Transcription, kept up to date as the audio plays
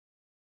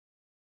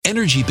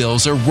energy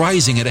bills are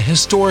rising at a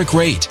historic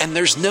rate, and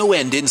there's no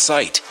end in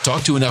sight.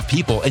 Talk to enough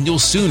people and you'll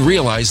soon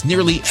realize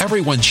nearly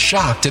everyone's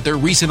shocked at their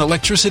recent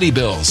electricity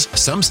bills.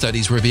 Some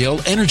studies reveal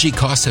energy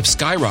costs have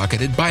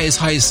skyrocketed by as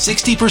high as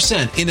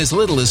 60% in as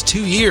little as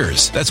 2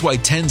 years. That's why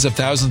tens of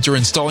thousands are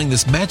installing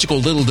this magical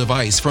little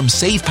device from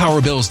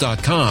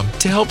SavePowerBills.com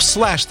to help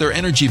slash their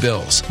energy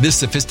bills. This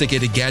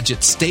sophisticated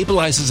gadget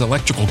stabilizes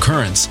electrical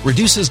currents,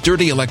 reduces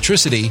dirty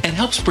electricity, and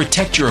helps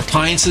protect your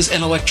appliances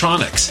and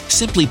electronics.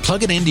 Simply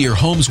plug it into your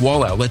home's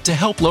wall outlet to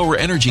help lower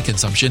energy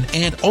consumption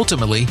and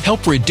ultimately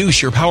help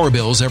reduce your power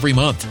bills every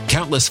month.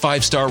 Countless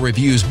 5-star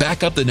reviews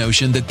back up the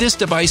notion that this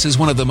device is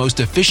one of the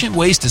most efficient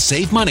ways to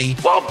save money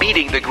while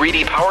beating the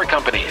greedy power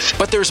companies.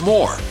 But there's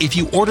more. If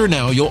you order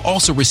now, you'll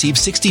also receive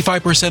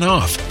 65%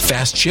 off,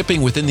 fast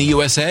shipping within the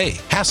USA,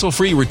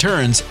 hassle-free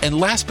returns, and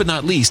last but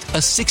not least, a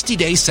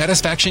 60-day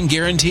satisfaction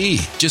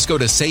guarantee. Just go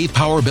to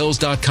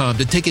SavePowerBills.com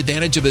to take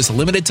advantage of this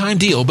limited time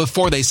deal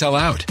before they sell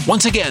out.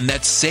 Once again,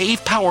 that's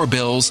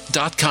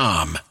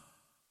SavePowerBills.com.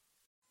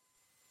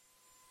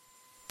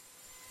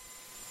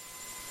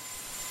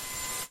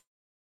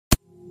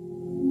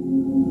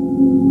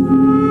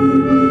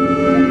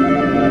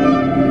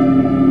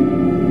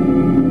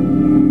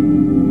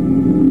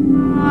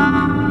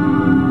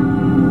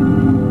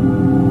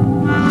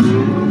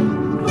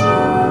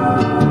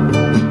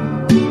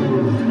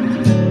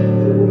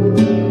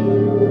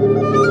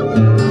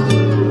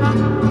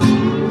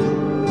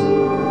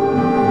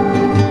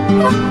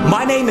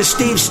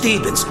 Steve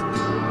Stevens,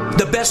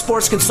 the best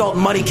sports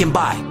consultant money can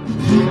buy.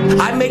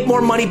 I make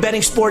more money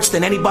betting sports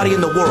than anybody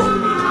in the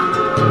world.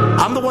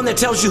 I'm the one that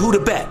tells you who to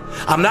bet.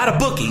 I'm not a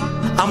bookie.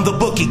 I'm the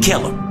bookie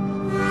killer.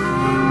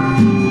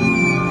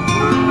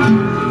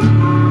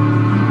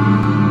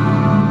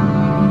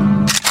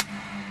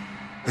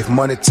 If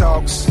money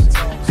talks,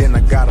 then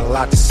I got a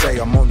lot to say.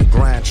 I'm on the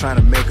grind trying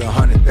to make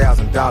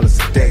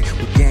 $100,000 a day.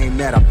 The game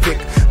that I pick,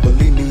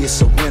 believe me,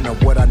 it's a winner.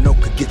 What I know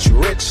could get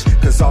you rich,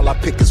 cause all I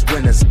pick is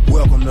winners.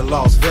 Welcome to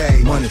Las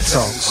Vegas. Money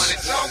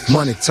talks.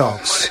 Money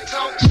talks.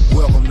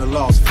 Welcome to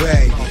Las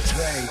Vegas.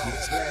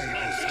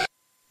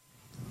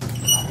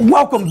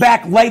 Welcome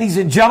back, ladies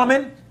and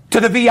gentlemen, to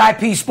the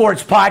VIP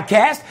Sports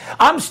Podcast.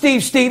 I'm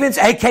Steve Stevens,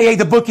 a.k.a.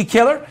 the Bookie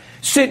Killer,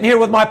 sitting here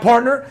with my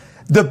partner,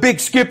 the Big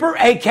Skipper,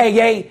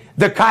 a.k.a.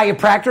 the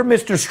chiropractor,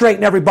 Mr.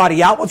 Straighten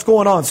Everybody Out. What's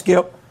going on,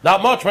 Skip?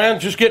 Not much, man.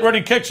 Just getting ready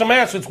to kick some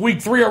ass. It's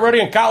week 3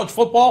 already in college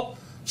football.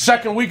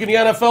 Second week of the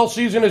NFL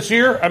season is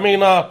here. I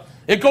mean,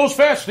 it goes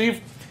fast,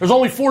 Steve. There's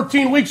only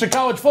 14 weeks of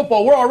college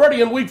football. We're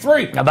already in week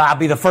 3. I'll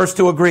be the first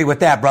to agree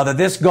with that, brother.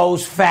 This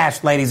goes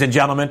fast, ladies and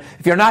gentlemen.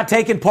 If you're not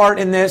taking part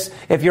in this,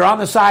 if you're on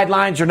the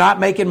sidelines, you're not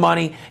making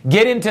money,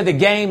 get into the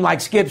game, like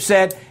Skip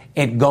said.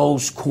 It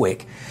goes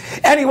quick.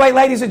 Anyway,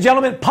 ladies and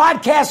gentlemen,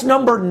 podcast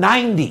number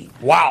 90.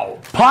 Wow.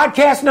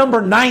 Podcast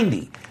number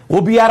 90.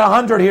 We'll be at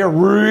 100 here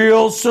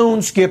real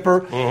soon,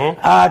 Skipper.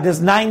 Mm-hmm.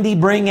 Does 90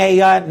 bring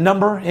a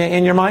number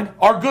in your mind?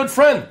 Our good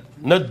friend,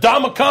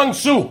 Ndamukong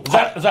Suh.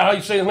 Is that how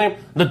you say his name?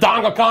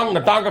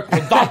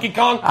 Donkey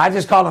Kong? I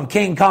just call him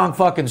King Kong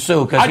fucking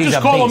Sue because he's a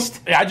beast.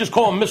 I just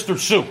call him Mr.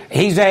 Sue.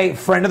 He's a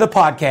friend of the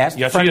podcast,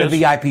 yes, friend of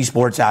VIP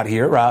Sports out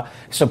here,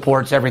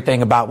 supports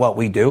everything about what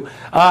we do.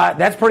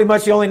 That's pretty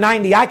much the only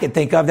 90 I could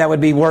think of that would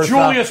be worth...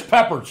 Julius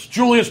Peppers.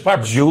 Julius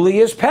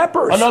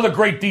Peppers. Another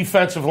great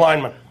defensive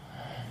lineman.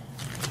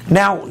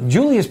 Now,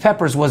 Julius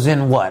Peppers was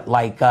in what,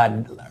 like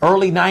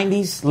early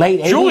 90s,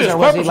 late 80s, Julius or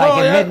was Peppers, he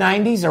like in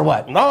mid-90s or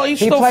what? No,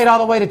 he played all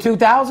the way to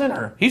 2000?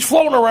 Or he's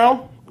floating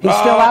around. He's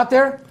still out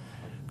there?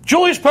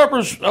 Julius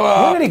Peppers...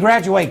 when did he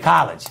graduate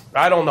college?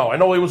 I don't know. I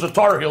know he was a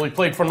Tar Heel. He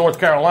played for North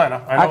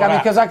Carolina. I mean,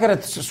 because I could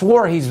have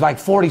swore he's like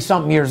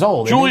 40-something years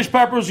old. Julius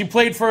Peppers, he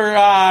played for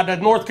the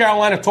North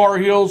Carolina Tar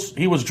Heels.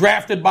 He was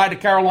drafted by the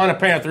Carolina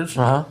Panthers.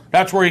 Uh-huh.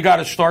 That's where he got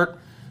his start.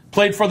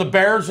 Played for the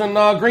Bears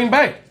and Green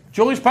Bay.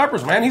 Julius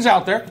Peppers, man, he's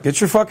out there.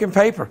 Get your fucking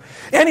paper.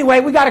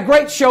 Anyway, we got a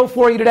great show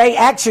for you today,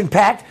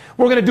 action-packed.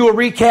 We're going to do a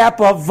recap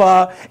of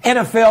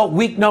NFL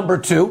week number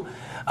 2.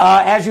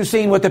 As you've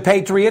seen with the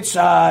Patriots,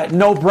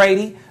 no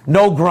Brady,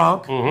 no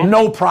Gronk,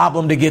 no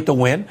problem to get the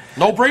win.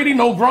 No Brady,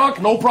 no Gronk,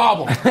 no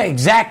problem.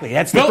 Exactly.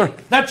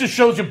 That just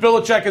shows you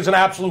Belichick is an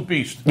absolute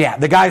beast. Yeah,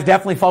 the guy's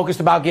definitely focused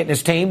about getting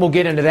his team. We'll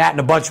get into that and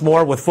a bunch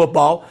more with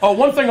football. Oh,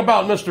 one thing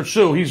about Mr.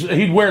 Sue,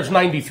 he wears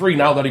 93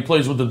 now that he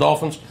plays with the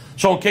Dolphins.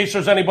 So in case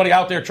there's anybody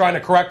out there trying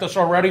to correct us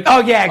already. Oh,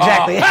 yeah,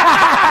 exactly.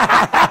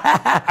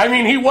 I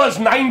mean, he was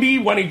 90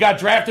 when he got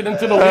drafted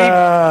into the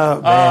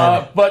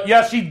league. But,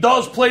 yes, he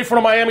does play for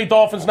the Miami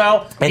Dolphins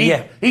now.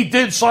 He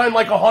did sign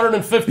like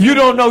 150. You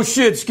don't know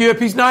shit, Skip.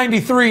 He's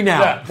 93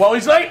 now. Yeah. Well,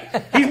 he's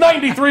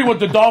 93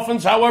 with the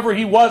Dolphins. However,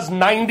 he was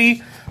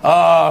 90.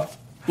 Anyway,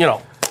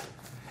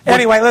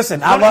 listen.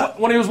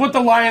 When he was with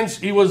the Lions,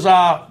 he was...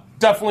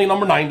 definitely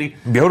number 90.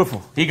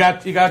 Beautiful. He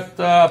got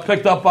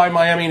picked up by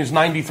Miami, and he's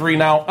 93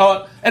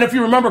 now. And if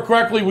you remember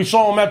correctly, we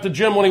saw him at the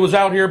gym when he was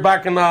out here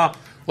back in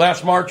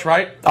last March,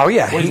 right? Oh,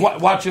 yeah. When he's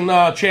watching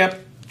Champ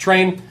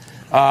train.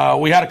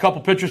 We had a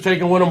couple pictures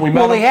taken with him. We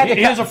met him.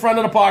 He is a friend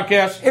of the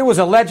podcast. It was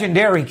a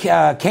legendary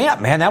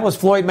camp, man. That was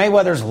Floyd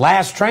Mayweather's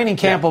last training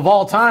camp of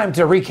all time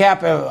to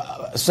recap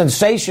a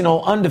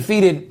sensational,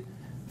 undefeated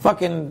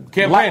fucking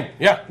campaign.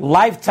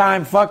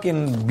 Lifetime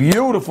fucking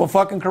beautiful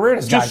fucking career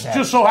this guy's had.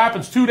 Just so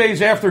happens 2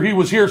 days after he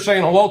was here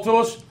saying hello to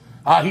us,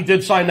 he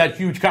did sign that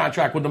huge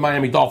contract with the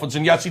Miami Dolphins,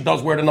 and yes, he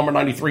does wear the number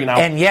 93 now.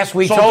 And yes,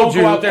 we told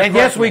you. And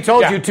yes, we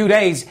told you 2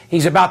 days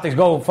he's about to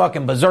go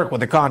fucking berserk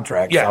with the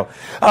contract. Yeah.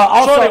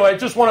 So anyway,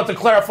 just wanted to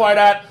clarify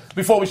that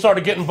before we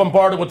started getting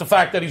bombarded with the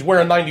fact that he's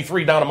wearing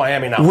 93 down in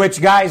Miami now.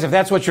 Which, guys, if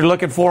that's what you're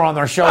looking for on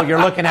our show,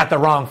 you're looking at the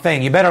wrong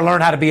thing. You better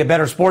learn how to be a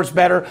better sports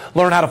bettor,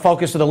 learn how to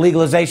focus on the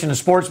legalization of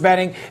sports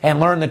betting,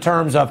 and learn the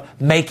terms of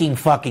making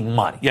fucking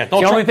money. Yeah, the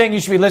only thing you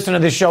should be listening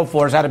to this show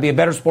for is how to be a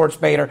better sports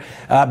bettor,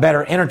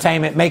 better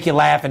entertainment, make you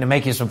laugh, and to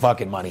make you some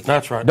fucking money.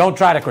 That's right. Don't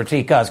try to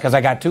critique us, because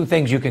I got 2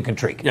 things you can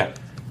critique. Yeah.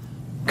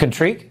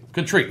 Critique?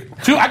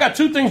 I got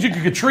 2 things you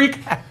can critique.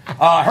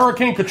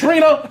 Hurricane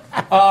Katrina.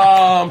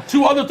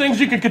 2 other things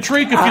you can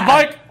critique if you'd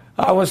like.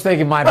 I was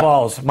thinking my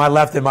balls, my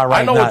left and my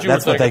right. I know what you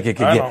That's were what they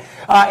thinking. could get.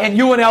 And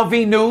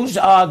UNLV news,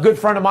 a good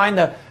friend of mine,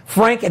 the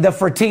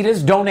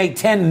Fertittas, donate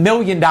 $10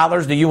 million to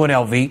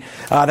UNLV.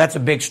 That's a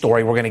big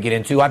story we're going to get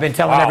into. I've been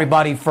telling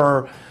everybody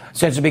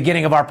since the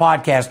beginning of our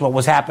podcast what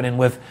was happening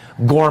with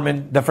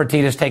Gorman, the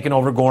Fertittas taking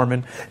over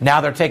Gorman.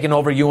 Now they're taking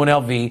over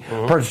UNLV.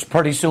 Mm-hmm.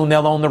 Pretty soon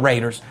they'll own the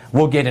Raiders.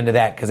 We'll get into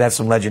that because that's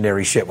some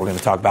legendary shit we're going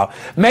to talk about.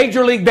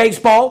 Major League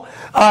Baseball,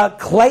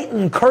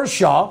 Clayton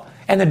Kershaw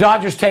and the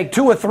Dodgers take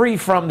 2 or 3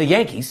 from the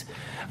Yankees.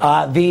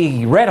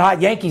 The red-hot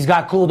Yankees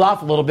got cooled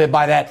off a little bit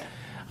by that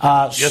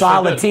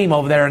solid team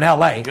over there in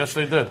L.A. Yes,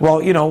 they did.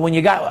 Well, you know, when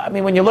you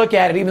look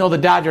at it, even though the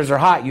Dodgers are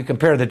hot, you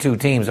compare the 2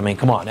 teams. I mean,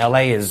 come on,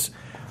 L.A. is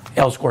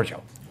El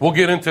Scorcho. We'll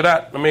get into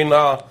that. I mean,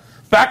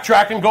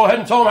 backtracking, go ahead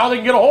and tell them how they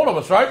can get a hold of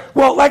us, right?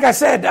 Well, like I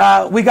said,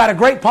 we got a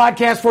great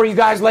podcast for you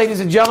guys, ladies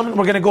and gentlemen.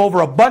 We're going to go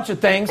over a bunch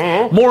of things.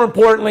 Mm-hmm. More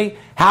importantly,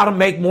 how to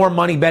make more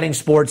money betting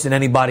sports than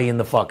anybody in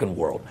the fucking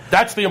world.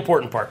 That's the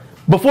important part.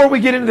 Before we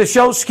get into the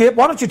show, Skip,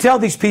 why don't you tell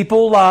these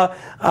people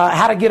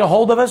how to get a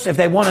hold of us if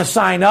they want to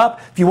sign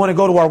up, if you want to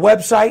go to our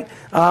website,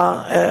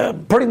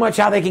 pretty much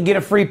how they can get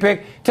a free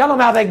pick. Tell them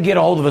how they can get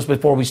a hold of us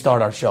before we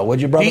start our show,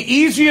 would you, brother? The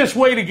easiest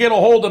way to get a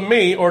hold of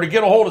me or to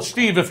get a hold of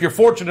Steve, if you're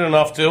fortunate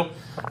enough to,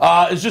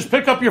 is just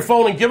pick up your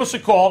phone and give us a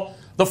call.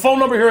 The phone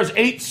number here is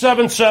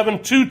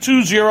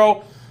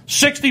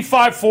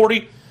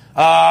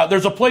 877-220-6540.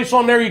 There's a place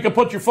on there you can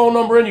put your phone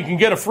number in. You can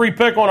get a free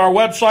pick on our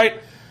website.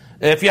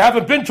 If you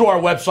haven't been to our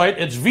website,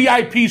 it's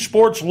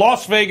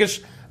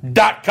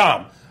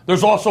VIPSportsLasVegas.com.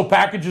 There's also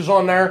packages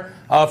on there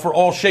for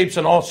all shapes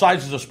and all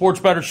sizes of sports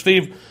bettors,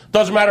 Steve.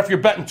 Doesn't matter if you're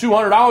betting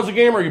 $200 a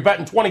game or you're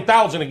betting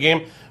 $20,000 a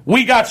game.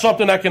 We got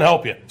something that can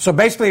help you. So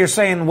basically, you're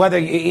saying whether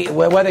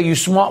you're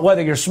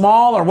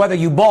small or whether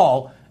you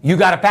ball, you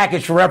got a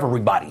package for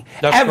everybody.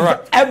 That's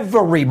correct.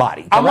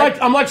 Everybody.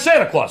 I'm like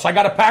Santa Claus. I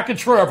got a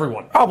package for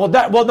everyone. Oh,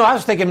 no, I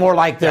was thinking more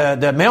like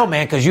the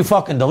mailman because you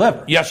fucking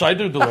deliver. Yes, I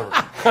do deliver.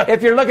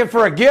 If you're looking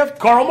for a gift,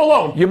 Karl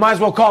Malone, you might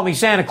as well call me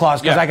Santa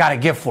Claus because I got a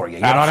gift for you.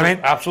 You know what I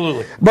mean?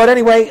 Absolutely. But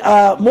anyway,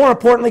 more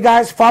importantly,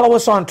 guys, follow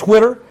us on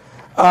Twitter,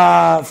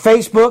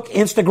 Facebook,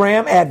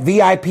 Instagram at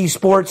VIP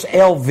Sports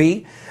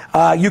LV.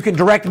 You can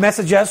direct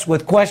message us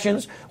with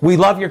questions. We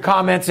love your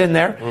comments in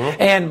there.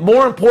 Mm-hmm. And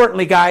more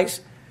importantly,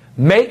 guys,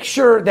 make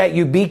sure that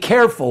you be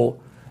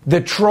careful. The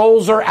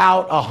trolls are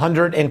out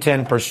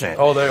 110%.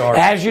 Oh, they are.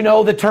 As you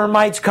know, the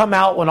termites come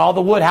out when all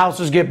the wood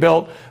houses get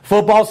built.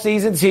 Football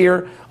season's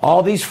here.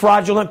 All these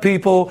fraudulent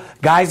people,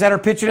 guys that are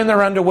pitching in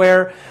their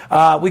underwear.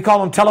 We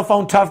call them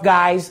telephone tough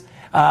guys.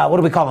 What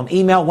do we call them?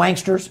 Email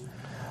wanksters.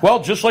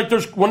 Well, just like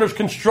when there's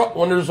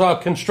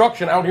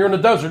construction out here in the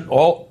desert,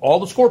 all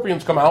the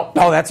scorpions come out.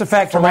 Oh, that's a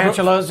fact.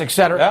 Tarantulas,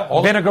 etc. Yeah,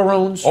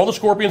 vinegaroons. All the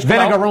scorpions come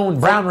out. Vinegaroon,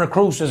 brown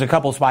recluse, there's a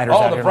couple spiders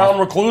out here. Oh, the brown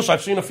recluse.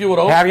 I've seen a few of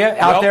those. Have you?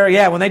 Out there,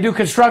 yeah. When they do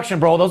construction,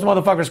 bro, those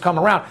motherfuckers come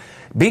around.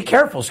 Be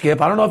careful, Skip.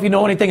 I don't know if you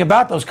know anything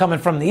about those coming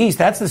from the east.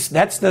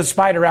 That's the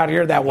spider out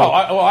here that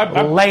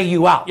will lay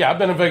you out. Yeah, I've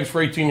been in Vegas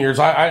for 18 years.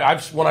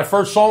 When I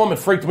first saw them, it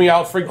freaked me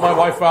out, freaked my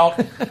wife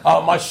out.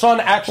 My son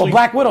actually... Well,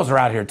 black widows are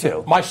out here,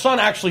 too. My son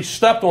actually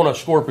stepped on a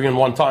scorpion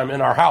one time in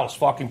our house,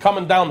 fucking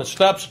coming down the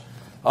steps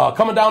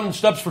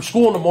for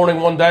school in the morning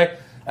one day.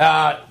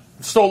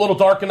 Still a little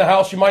dark in the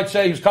house, you might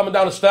say. He was coming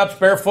down the steps,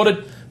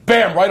 barefooted.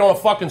 Bam, right on a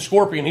fucking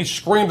scorpion. He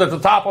screamed at the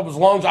top of his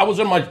lungs. I was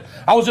in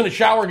the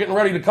shower getting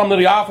ready to come to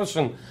the office,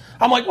 and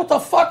I'm like, what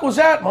the fuck was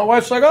that? My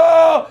wife's like,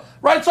 oh,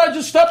 right side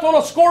just stepped on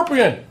a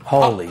scorpion.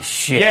 Holy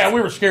shit. Yeah, we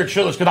were scared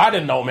shitless because I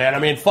didn't know, man. I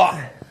mean, fuck.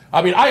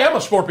 I mean, I am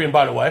a scorpion,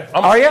 by the way.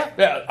 Are you?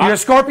 Yeah. You're a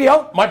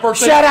Scorpio? My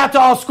birthday. Shout out to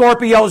all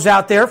Scorpios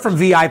out there from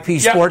VIP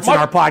Sports and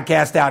our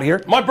podcast out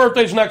here. My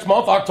birthday's next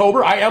month,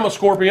 October. I am a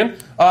scorpion.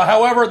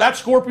 However, that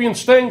scorpion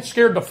sting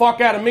scared the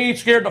fuck out of me,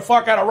 scared the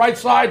fuck out of right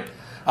side.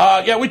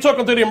 We took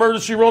him to the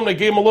emergency room. They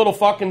gave him a little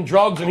fucking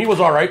drugs, and he was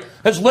all right.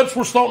 His lips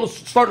were starting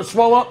to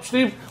swell up,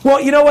 Steve.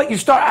 Well, you know what?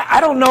 I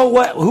don't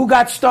know who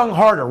got stung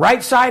harder,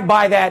 right side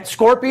by that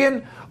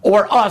scorpion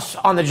or us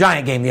on the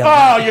Giant game the other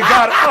night. Oh, you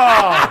got it.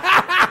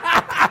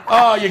 Oh.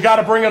 Oh, you got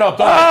to bring it up,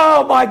 don't you?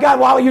 Oh, my God.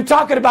 Wow, you're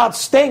talking about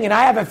sting, and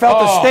I haven't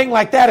felt a sting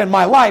like that in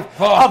my life.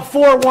 Up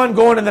 4-1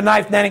 going in the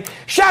ninth inning.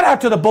 Shout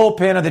out to the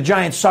bullpen of the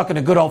Giants sucking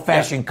a good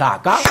old-fashioned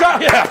cock.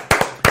 Huh?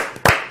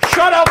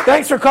 Shut up.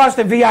 Thanks for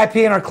costing VIP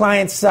and our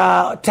clients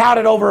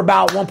touted over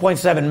about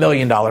 $1.7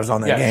 million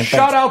on that game.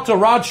 Shout out to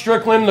Rod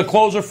Strickland, the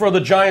closer for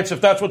the Giants, if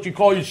that's what you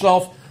call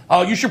yourself.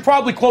 You should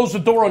probably close the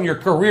door on your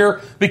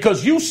career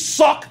because you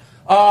suck.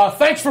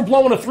 Thanks for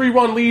blowing a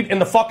 3-run lead in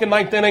the fucking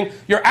ninth inning.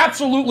 You're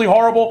absolutely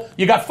horrible.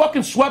 You got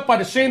fucking swept by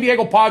the San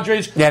Diego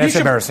Padres. Yeah, that's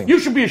embarrassing. You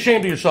should be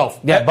ashamed of yourself.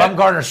 Yeah,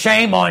 Bumgarner,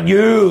 shame on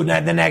you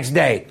the next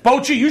day.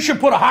 Bochy, you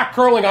should put a hot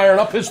curling iron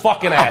up his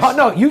fucking ass. Oh,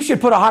 no, you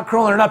should put a hot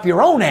curling iron up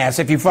your own ass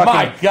if you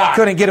fucking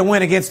couldn't get a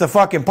win against the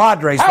fucking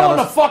Padres. How in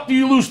the fuck do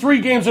you lose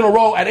 3 games in a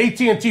row at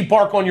AT&T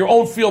Park on your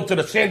own field to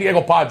the San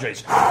Diego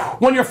Padres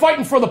when you're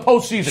fighting for the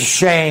postseason?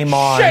 Shame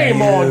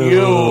on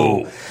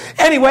you.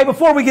 Anyway,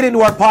 before we get into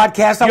our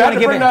podcast, I want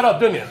to bring that up,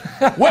 didn't you?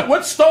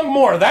 What stung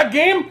more, that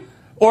game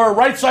or a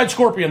right side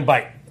scorpion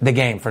bite? The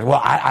game.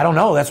 I don't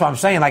know. That's what I'm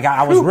saying. Like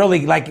I was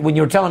really, like when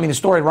you were telling me the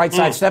story, right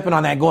side stepping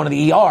on that, going to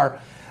the ER,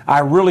 I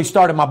really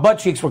started, my butt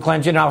cheeks were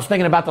clenching, and I was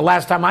thinking about the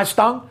last time I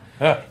stung,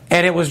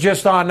 and it was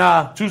just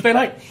on... Tuesday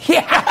night?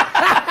 Yeah.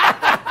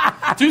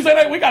 Tuesday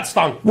night, we got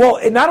stung. Well,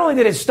 not only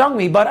did it stung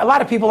me, but a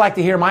lot of people like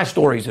to hear my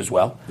stories as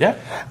well.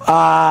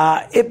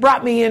 Yeah. It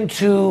brought me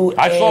into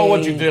I saw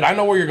what you did. I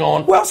know where you're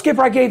going. Well,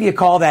 Skipper, I gave you a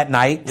call that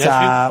night.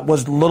 Yes,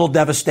 was a little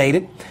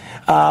devastated.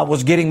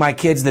 Was getting my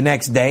kids the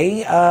next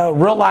day.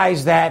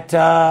 Realized that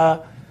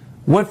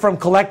went from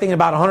collecting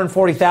about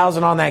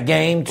 $140,000 on that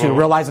game to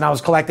realizing I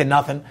was collecting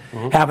nothing.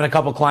 Having a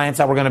couple clients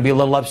that were going to be a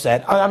little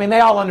upset. I mean,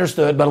 they all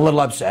understood, but a little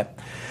upset.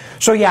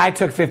 So, yeah, I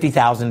took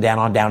 $50,000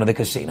 down to the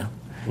casino.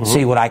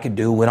 See what I could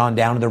do. Went on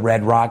down to the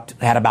Red Rock.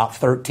 Had about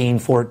 13,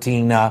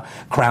 14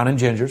 Crown and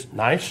Gingers.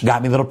 Nice.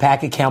 Got me a little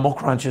pack of Camel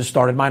Crunches.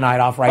 Started my night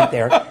off right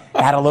there.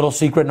 Had a little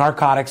secret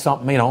narcotic,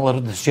 something, a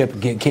little to ship,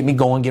 get me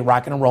going, get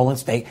rocking and rolling.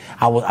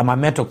 My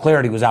mental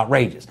clarity was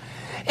outrageous.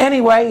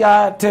 Anyway,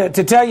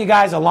 to tell you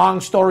guys a long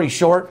story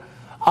short,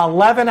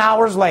 11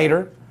 hours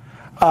later,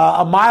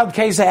 a mild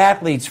case of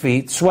athlete's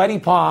feet, sweaty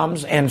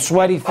palms, and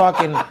sweaty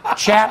fucking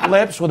chapped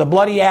lips with a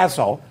bloody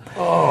asshole.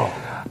 Oh.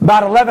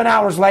 About 11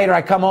 hours later,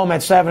 I come home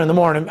at 7 in the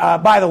morning.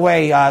 By the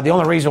way, the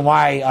only reason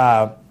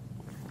why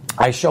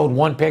I showed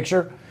one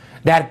picture,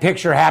 that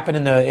picture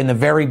happened in the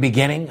very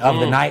beginning of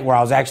the night where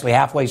I was actually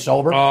halfway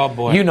sober. Oh,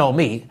 boy. You know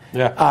me.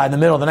 Yeah. In the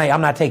middle of the night, I'm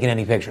not taking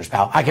any pictures,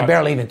 pal. I can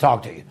barely even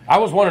talk to you. I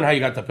was wondering how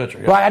you got that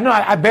picture. Yeah.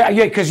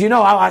 Well,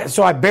 because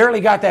I barely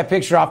got that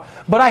picture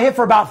off. But I hit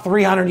for about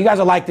 300. You guys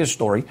will like this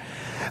story.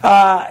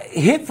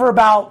 Hit for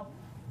about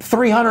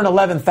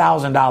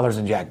 $311,000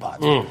 in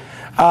jackpots.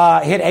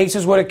 Hit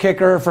aces with a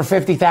kicker for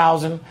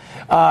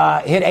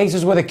 $50,000. Hit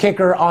aces with a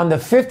kicker on the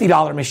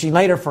 $50 machine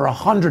later for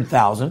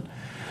 $100,000.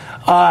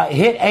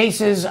 Hit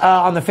aces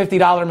on the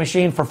 $50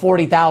 machine for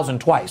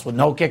 $40,000 twice with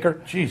no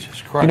kicker. Jesus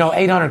Christ.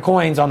 800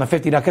 coins on the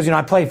 $50 because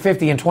I play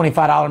 $50 and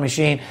 $25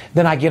 machine.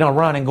 Then I get on a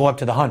run and go up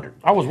to the 100.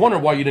 I was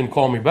wondering why you didn't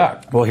call me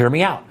back. Well, hear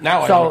me out.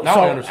 Now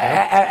I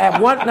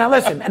understand. Now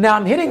listen. Now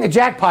I'm hitting the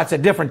jackpots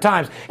at different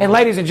times. And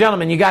ladies and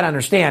gentlemen, you got to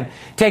understand,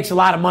 it takes a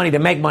lot of money to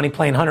make money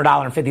playing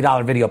 $100 and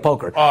 $50 video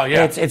poker. Oh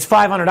yeah. It's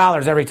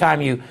 $500 every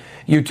time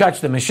you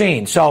touch the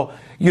machine. So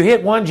you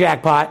hit one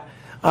jackpot.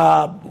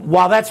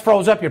 While that's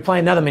froze up, you're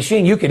playing another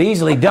machine. You could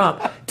easily dump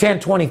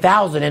 $10,000,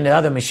 $20,000 into the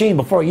other machine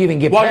before you even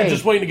get paid. While you're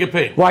just waiting to get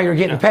paid. While you're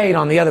getting paid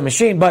on the other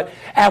machine. But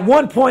at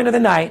one point of the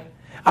night,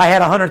 I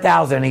had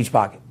 $100,000 in each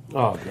pocket.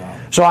 Oh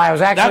God! So I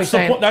was actually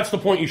that's the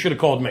point you should have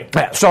called me.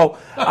 Yeah, so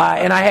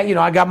and I had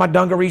I got my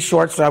dungaree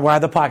shorts, so I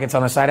had the pockets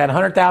on the side. I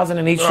had $100,000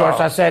 in each shorts.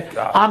 I said,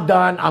 God. I'm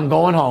done. I'm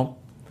going home.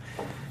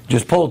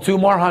 Just pulled 2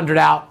 more hundred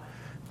out,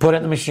 put it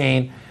in the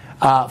machine.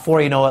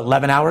 Before you know it,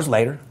 11 hours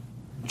later,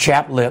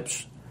 chapped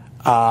lips.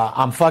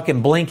 I'm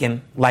fucking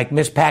blinking like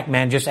Miss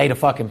Pac-Man just ate a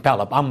fucking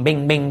pellet. I'm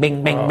bing, bing,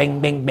 bing, bing, bing,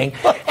 bing, bing.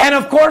 And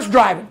of course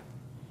driving.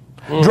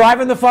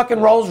 Driving the fucking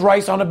Rolls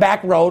Royce on the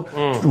back road,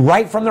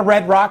 right from the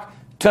Red Rock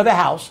to the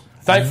house.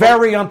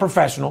 Very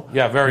unprofessional.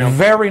 Yeah, very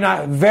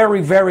unprofessional.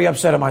 Very, very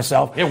upset at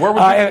myself. Yeah, where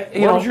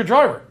was your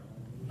driver?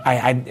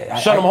 I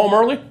sent him home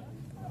early?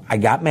 I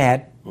got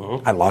mad.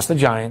 I lost the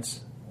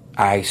Giants.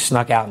 I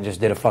snuck out and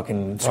just did a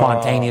fucking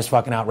spontaneous,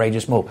 fucking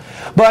outrageous move.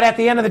 But at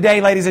the end of the day,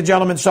 ladies and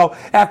gentlemen, so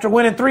after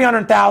winning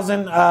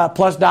 $300,000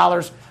 plus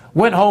dollars,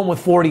 went home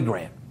with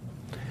 $40,000.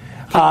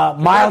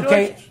 Mild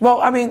case.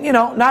 Well, I mean,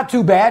 not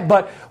too bad.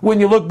 But when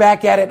you look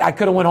back at it, I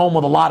could have went home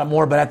with a lot of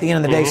more. But at the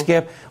end of the day,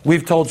 Skip,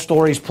 we've told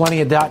stories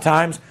plenty of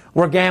times.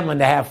 We're gambling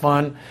to have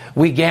fun.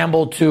 We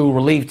gamble to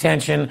relieve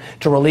tension,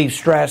 to relieve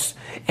stress,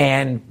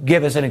 and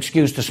give us an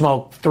excuse to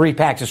smoke 3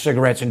 packs of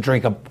cigarettes and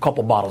drink a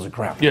couple bottles of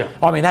Crown. Yeah.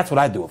 I mean, that's what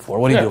I do it for.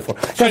 What do you do it for?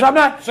 Because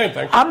same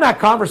thing. I'm not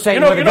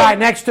conversating with the guy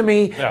next to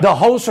me. Yeah. The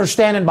hosts are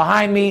standing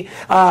behind me.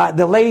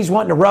 The ladies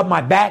wanting to rub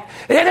my back.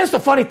 And that's the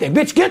funny thing.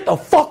 Bitch, get the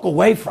fuck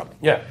away from me.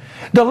 Yeah.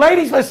 The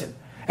ladies, listen,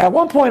 at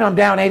one point I'm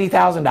down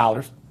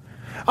 $80,000.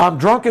 I'm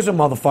drunk as a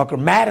motherfucker,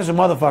 mad as a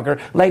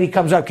motherfucker. Lady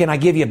comes up, can I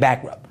give you a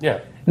back rub?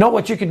 Yeah. No,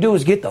 what you can do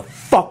is get the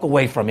fuck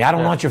away from me. I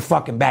don't want your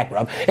fucking back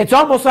rub. It's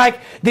almost like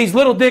these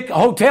little dick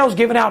hotels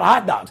giving out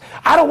hot dogs.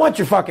 I don't want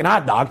your fucking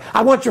hot dog.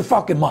 I want your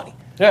fucking money.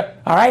 Yeah.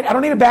 All right? I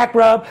don't need a back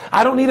rub.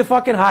 I don't need a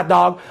fucking hot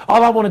dog.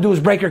 All I want to do is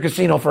break your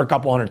casino for a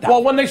couple $100,000.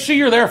 Well, when they see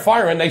you're there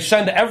firing, they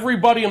send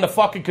everybody in the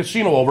fucking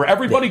casino over.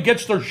 Everybody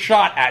gets their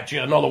shot at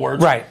you, in other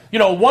words. Right. You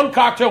know, one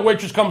cocktail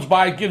waitress comes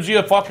by, gives you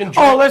a fucking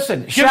drink. Oh,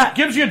 listen.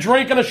 Gives you a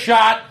drink and a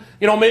shot.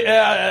 You know,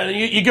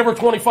 you give her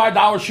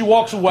 $25, she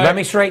walks away. Let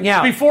me straighten you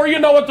out. Before you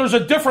know it, there's a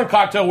different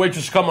cocktail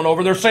waitress coming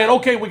over. They're saying,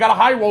 okay, we got a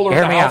high roller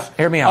in the house.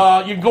 Hear me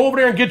out. You can go over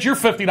there and get your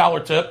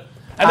 $50 tip.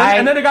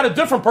 And then they got a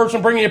different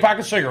person bringing you a pack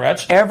of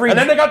cigarettes. And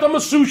then they got the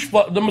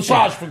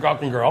massage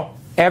fucking girl.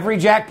 Every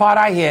jackpot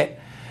I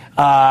hit,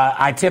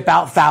 I tip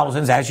out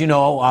thousands, as you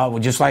know,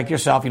 just like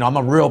yourself. You know, I'm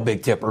a real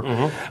big tipper.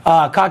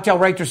 Mm-hmm. Cocktail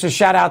waitresses,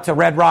 shout out to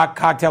Red Rock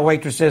Cocktail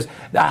Waitresses,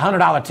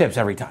 $100 tips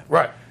every time.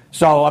 Right.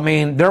 So, I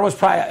mean, there was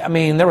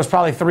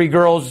probably 3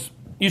 girls.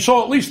 You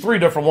saw at least 3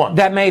 different ones.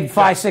 That made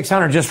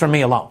 $500-600 just from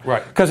me alone.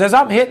 Right. Because as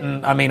I'm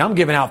hitting, I'm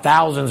giving out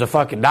thousands of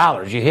fucking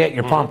dollars. You hit,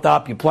 you're pumped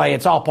up, you play.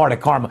 It's all part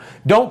of karma.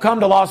 Don't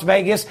come to Las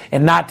Vegas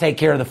and not take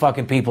care of the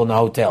fucking people in the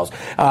hotels.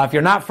 If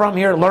you're not from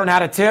here, learn how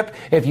to tip.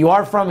 If you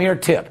are from here,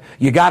 tip.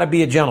 You got to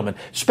be a gentleman,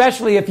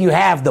 especially if you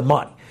have the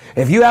money.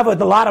 If you have a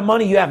lot of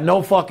money, you have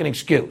no fucking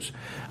excuse.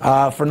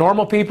 For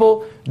normal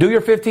people, do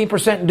your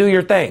 15% and do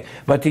your thing.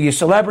 But to you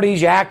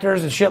celebrities, you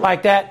actors, and shit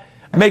like that,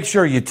 make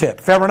sure you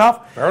tip. Fair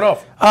enough? Fair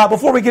enough.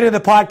 Before we get into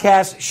the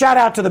podcast, shout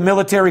out to the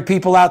military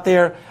people out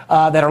there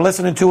that are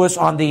listening to us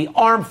on the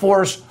Armed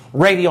Force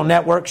Radio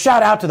Network.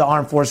 Shout out to the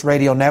Armed Force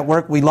Radio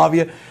Network. We love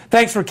you.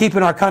 Thanks for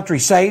keeping our country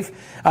safe.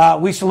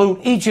 We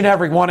salute each and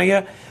every one of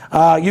you.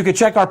 You can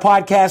check our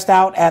podcast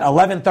out at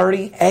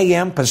 11:30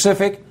 a.m.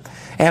 Pacific.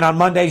 And on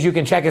Mondays, you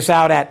can check us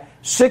out at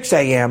 6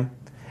 a.m.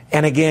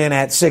 and again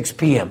at 6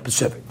 p.m.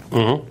 Pacific.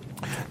 Mm-hmm.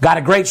 Got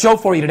a great show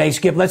for you today,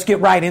 Skip. Let's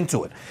get right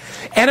into it.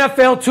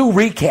 NFL 2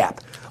 recap.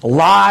 A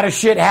lot of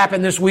shit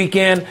happened this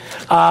weekend.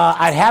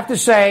 I'd have to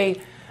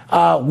say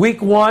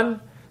week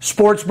 1,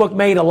 Sportsbook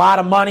made a lot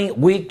of money.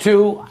 Week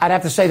 2, I'd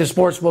have to say the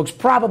Sportsbooks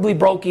probably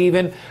broke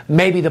even.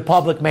 Maybe the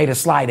public made a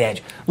slight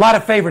edge. A lot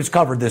of favorites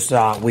covered this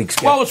week,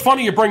 Skip. Well, it's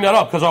funny you bring that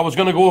up because I was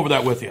going to go over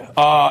that with you.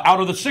 Out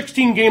of the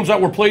 16 games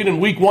that were played in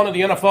week 1 of the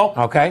NFL,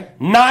 okay,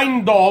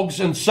 9 dogs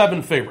and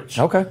 7 favorites.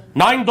 Okay.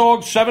 9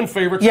 dogs, 7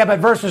 favorites. Yeah, but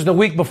versus the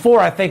week before,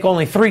 I think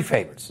only 3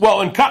 favorites. Well,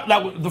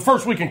 the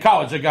first week in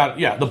college, they got,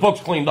 the books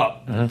cleaned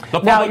up.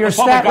 Mm-hmm. Now, your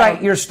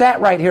stat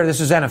right here,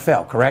 this is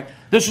NFL, correct?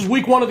 This is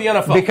week 1 of the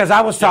NFL. Because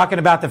I was talking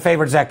about the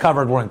favorites that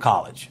covered were in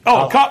college.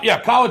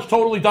 College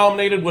totally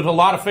dominated with a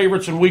lot of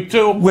favorites in week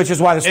 2. Which is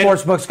why the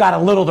sportsbooks got a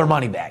little of their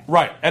money back.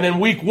 Right. And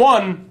in week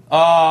 1, a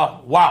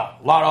lot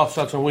of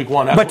upsets in week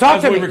 1. But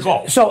talk to me.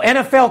 Recall. So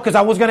NFL, because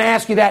I was going to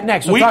ask you that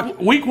next. So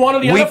week 1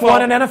 of the NFL. Week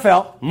 1 in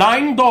NFL.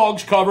 9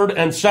 dogs covered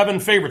and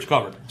 7 favorites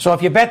covered. So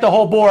if you bet the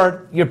whole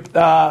board,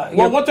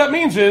 what that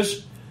means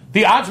is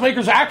the odds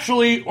makers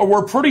actually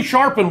were pretty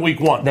sharp in week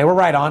 1. They were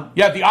right on.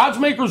 Yeah, the odds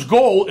makers'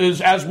 goal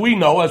is, as we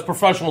know as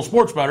professional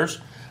sports bettors,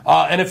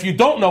 and if you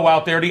don't know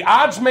out there, the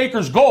odds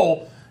makers'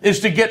 goal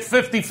is to get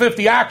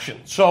 50-50 action.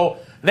 So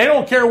they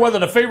don't care whether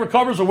the favorite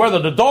covers or whether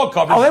the dog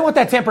covers. Oh, they want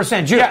that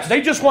 10% juice. Yeah,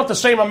 they just want the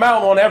same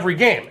amount on every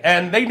game,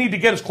 and they need to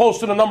get as close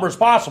to the number as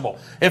possible.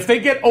 If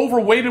they get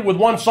overweighted with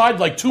one side,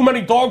 like too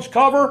many dogs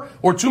cover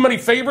or too many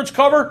favorites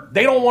cover,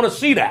 they don't want to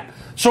see that.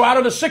 So out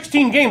of the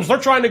 16 games, they're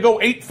trying to go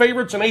 8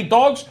 favorites and 8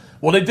 dogs.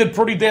 Well, they did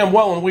pretty damn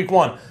well in week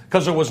 1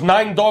 because there was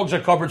 9 dogs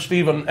that covered,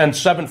 Steve, and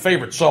 7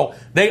 favorites. So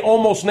they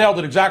almost nailed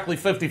it exactly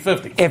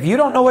 50-50. If you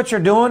don't know what you're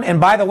doing, and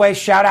by the way,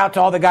 shout out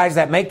to all the guys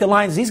that make the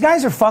lines. These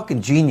guys are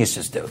fucking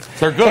geniuses, dude.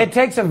 They're good. It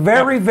takes a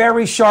very,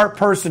 very sharp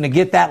person to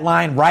get that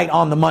line right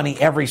on the money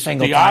every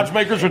single time. The odds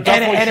makers are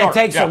definitely sharp. And it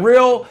takes a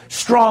real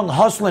strong,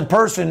 hustling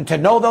person to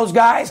know those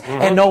guys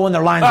and know when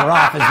their lines are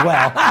off as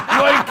well.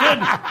 You ain't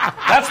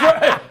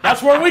kidding.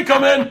 That's where we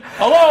come in.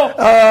 Hello.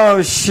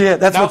 Oh, shit.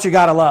 That's what you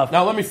got to love.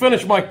 Now, let me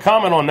finish my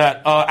comment on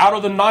that. Out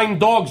of the 9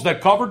 dogs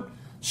that covered,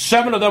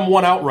 7 of them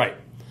won outright.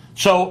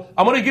 So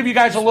I'm going to give you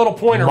guys a little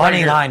pointer right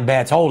here. Money line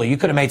bets. Holy, you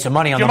could have made some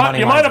money on the money line.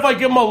 You mind if I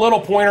give them a little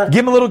pointer?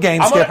 Give them a little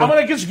game, Skipper. I'm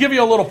going to just give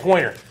you a little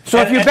pointer.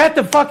 So if you bet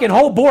the fucking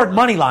whole board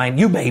money line,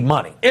 you made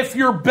money. If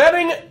you're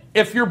betting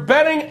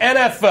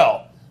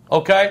NFL,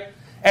 okay,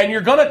 and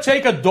you're going to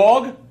take a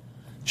dog,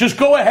 just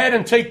go ahead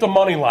and take the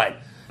money line.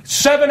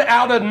 7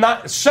 out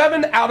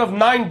of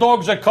 9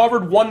 dogs that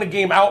covered won the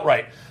game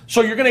outright.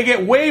 So you're going to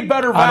get way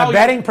better value. On a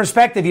betting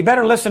perspective, you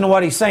better listen to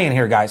what he's saying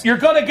here, guys. You're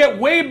going to get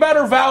way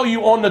better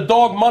value on the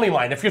dog money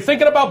line. If you're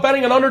thinking about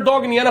betting an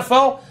underdog in the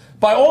NFL,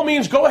 by all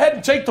means, go ahead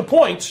and take the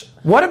points.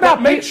 What about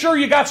but make sure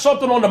you got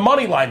something on the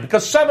money line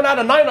because 7 out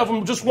of 9 of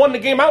them just won the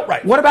game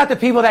outright. What about the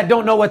people that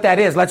don't know what that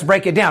is? Let's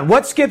break it down.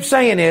 What Skip's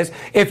saying is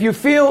if you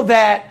feel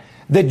that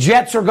the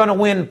Jets are going to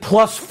win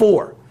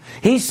 +4,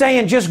 He's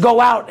saying just go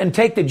out and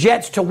take the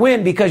Jets to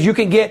win because you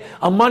can get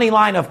a money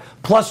line of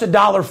plus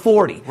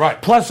 $1.40,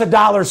 right, plus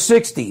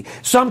 $1.60.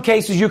 Some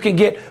cases you can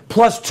get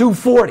plus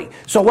 $2.40.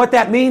 So what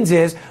that means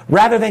is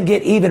rather than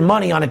get even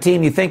money on a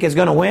team you think is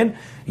going to win,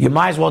 you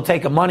might as well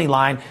take a money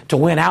line to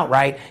win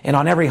outright, and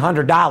on every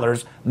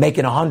 $100,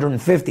 making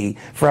 $150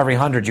 for every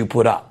 100 you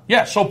put up.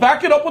 Yeah, so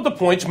back it up with the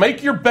points.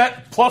 Make your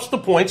bet plus the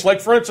points. Like,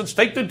 for instance,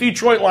 take the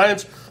Detroit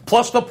Lions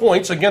plus the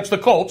points against the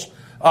Colts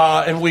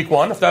in Week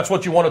 1, if that's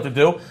what you wanted to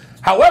do.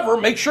 However,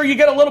 make sure you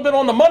get a little bit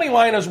on the money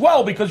line as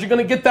well because you're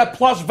going to get that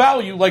plus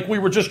value like we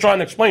were just trying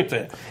to explain to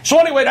you. So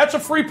anyway, that's a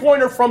free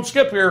pointer from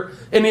Skip here.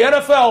 In the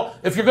NFL,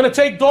 if you're going to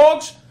take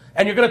dogs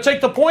and you're going to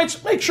take the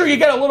points, make sure you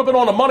get a little bit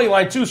on the money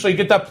line too so you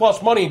get that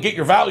plus money and get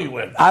your value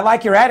in. I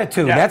like your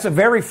attitude. Yeah. That's a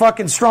very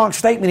fucking strong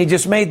statement he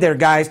just made there,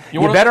 guys.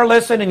 You better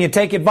listen and you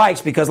take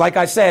advice because, like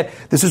I said,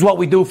 this is what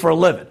we do for a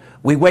living.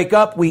 We wake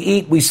up, we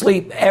eat, we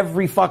sleep.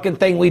 Every fucking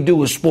thing we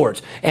do is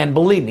sports. And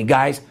believe me,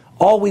 guys,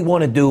 all we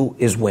want to do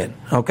is win,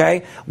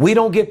 okay? We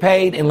don't get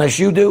paid unless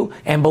you do,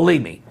 and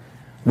believe me,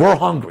 we're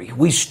hungry.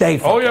 We stay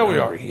fucking hungry. We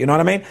are. You know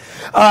what I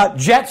mean?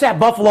 Jets at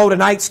Buffalo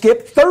tonight,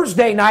 Skip.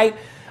 Thursday night,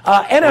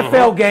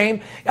 NFL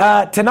game.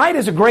 Tonight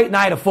is a great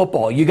night of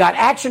football. You got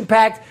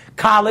action-packed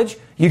college.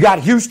 You got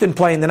Houston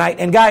playing tonight.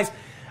 And, guys,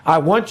 I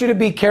want you to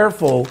be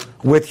careful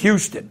with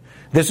Houston.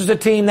 This is a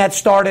team that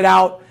started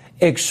out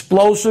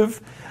explosive.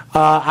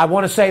 I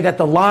want to say that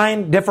the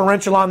line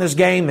differential on this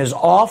game is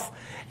off.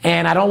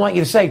 And I don't want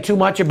you to say too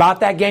much about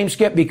that game,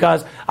 Skip,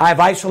 because I've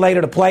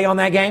isolated a play on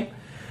that game.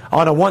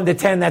 On a 1 to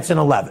 10, that's an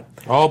 11.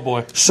 Oh,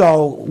 boy.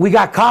 So we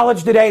got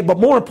college today, but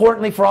more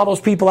importantly for all those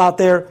people out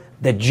there,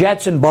 the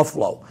Jets in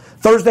Buffalo.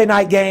 Thursday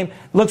night game.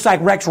 Looks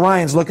like Rex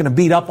Ryan's looking to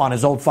beat up on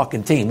his old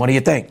fucking team. What do you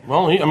think?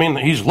 Well,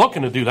 he's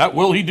looking to do that.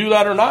 Will he do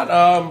that or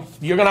not?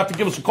 You're going to have to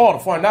give us a call to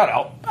find that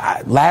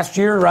out. Last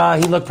year,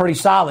 he looked pretty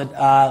solid.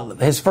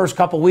 His first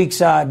couple weeks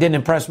didn't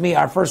impress me.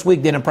 Our first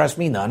week didn't impress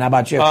me none. How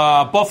about you?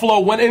 Buffalo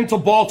went into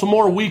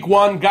Baltimore Week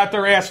 1, got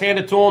their ass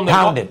handed to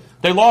them.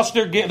 They lost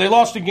their game. They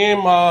lost the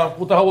game.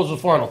 What the hell was the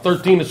final?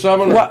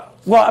 13-7.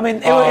 Well, I mean,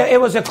 it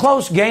was a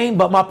close game,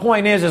 but my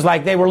point is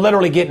like they were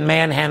literally getting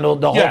manhandled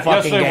the whole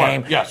fucking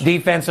game. Yes.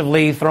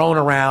 Defensively thrown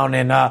around.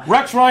 And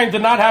Rex Ryan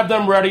did not have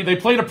them ready. They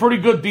played a pretty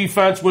good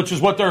defense, which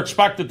is what they're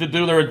expected to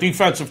do. They're a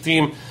defensive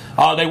team.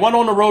 They went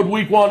on the road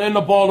Week 1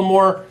 into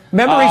Baltimore.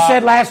 Remember he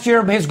said last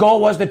year his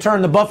goal was to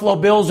turn the Buffalo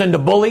Bills into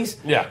bullies?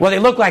 Yeah. Well, they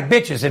looked like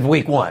bitches in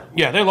Week 1.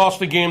 Yeah, they lost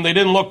the game. They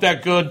didn't look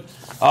that good.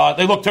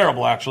 They looked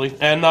terrible, actually.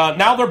 And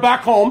now they're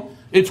back home.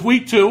 It's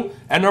Week 2,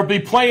 and they'll be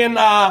playing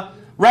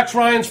Rex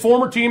Ryan's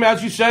former team,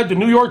 as you said. The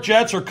New York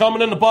Jets are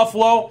coming into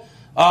Buffalo.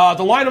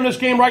 The line on this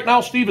game right now,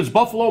 Steve, is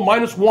Buffalo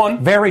 -1.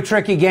 Very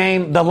tricky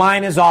game. The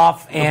line is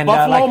off. And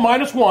Buffalo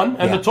 -1,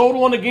 and the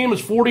total on the game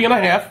is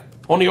 40.5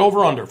 on the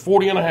over-under,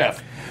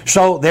 40.5.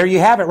 So there you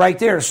have it right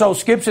there. So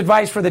Skip's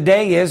advice for the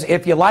day is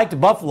if you liked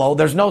Buffalo,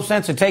 there's no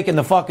sense in taking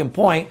the fucking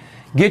point.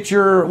 Get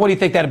your, what do you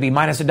think that'd be,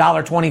 minus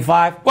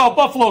 $1.25? Well,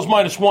 Buffalo's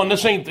 -1.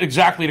 This ain't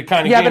exactly the kind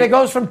of game. Yeah, but it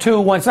goes from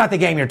 2-1. It's not the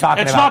game you're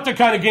talking It's about. not the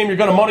kind of game you're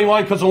going to money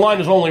line because the line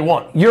is only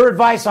 1. Your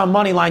advice on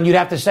money line, you'd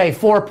have to say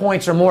 4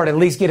 points or more to at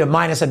least get a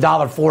minus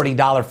 $1.40,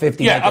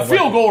 $1.50. Yeah, a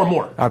field goal or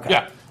more. Okay.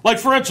 Yeah. Like,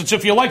 for instance,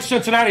 if you like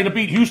Cincinnati to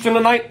beat Houston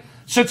tonight,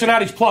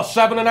 Cincinnati's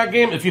 +7 in that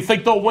game. If you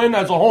think they'll win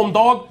as a home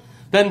dog,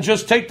 then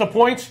just take the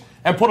points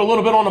and put a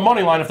little bit on the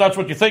money line if that's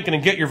what you're thinking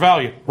and get your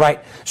value. Right.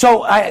 So,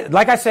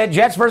 like I said,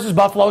 Jets versus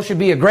Buffalo should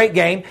be a great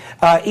game.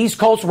 East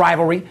Coast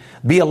rivalry.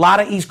 Be a lot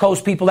of East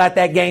Coast people at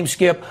that game,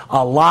 Skip.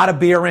 A lot of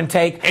beer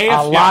intake.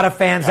 A lot of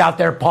fans out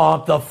there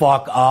pumped the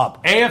fuck up.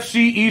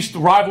 AFC East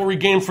rivalry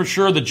game for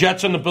sure. The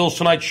Jets and the Bills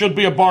tonight should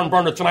be a barn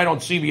burner tonight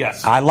on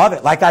CBS. I love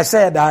it. Like I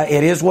said,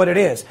 it is what it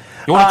is.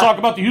 You want to talk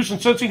about the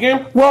Houston-Cincy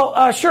game?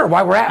 Well, sure.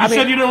 While we're at You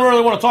said you didn't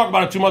really want to talk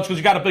about it too much because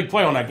you got a big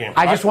play on that game.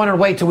 I just wanted to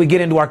wait till we get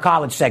into our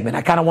college segment.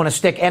 I kind of want to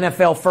stick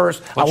NFL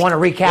first. I want to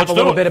recap a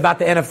little bit about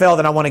the NFL,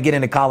 then I want to get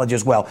into college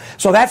as well.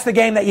 So that's the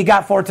game that you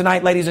got for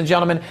tonight, ladies and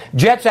gentlemen.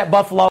 Jets at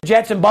Buffalo.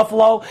 Jets in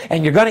Buffalo,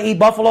 and you're going to eat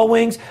buffalo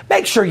wings.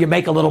 Make sure you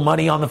make a little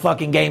money on the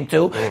fucking game,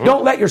 too. Mm-hmm.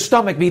 Don't let your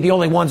stomach be the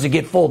only ones that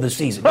get full this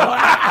season.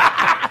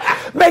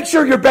 Make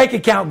sure your bank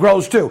account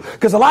grows, too.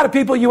 Because a lot of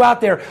people, you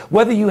out there,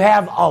 whether you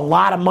have a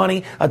lot of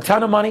money, a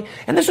ton of money,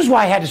 and this is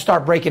why I had to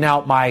start breaking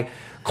out my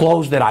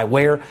clothes that I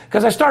wear,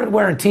 because I started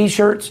wearing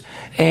T-shirts,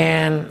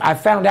 and I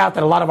found out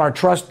that a lot of our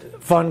trust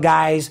fund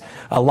guys,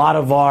 a lot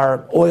of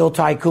our oil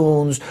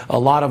tycoons, a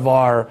lot of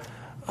our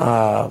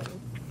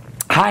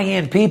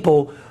high-end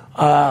people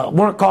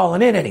weren't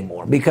calling in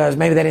anymore because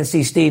maybe they didn't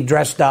see Steve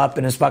dressed up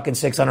in his fucking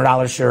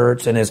 $600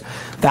 shirts and his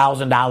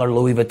 $1,000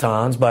 Louis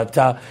Vuittons. But,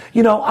 that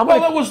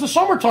was the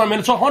summertime, and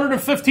it's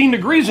 115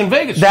 degrees in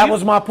Vegas. That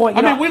was my point.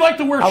 I mean, we like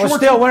to wear shorts. I was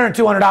still wearing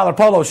 $200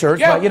 polo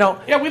shirts, but,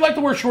 Yeah, we like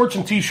to wear shorts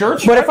and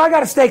T-shirts. But if I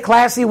got to stay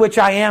classy, which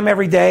I am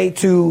every day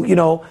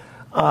to,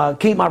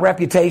 keep my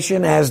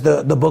reputation as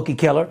the bookie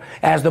killer,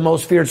 as the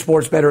most feared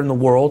sports bettor in the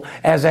world,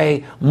 as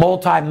a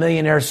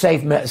multi-millionaire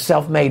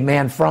self-made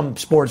man from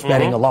sports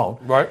betting alone.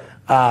 Right.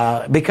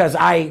 because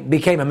I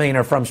became a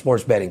millionaire from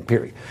sports betting,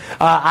 period.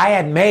 I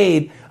had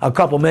made a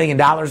couple $1 million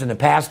in the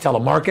past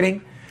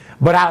telemarketing,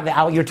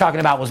 but you're talking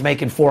about was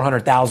making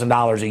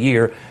 $400,000 a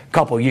year,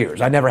 couple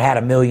years. I never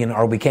had $1 million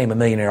or became a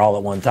millionaire all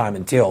at one time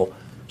until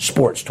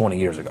sports 20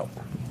 years ago.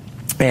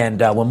 And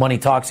when Money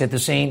Talks hit the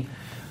scene,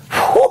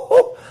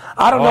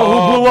 I don't know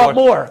who blew up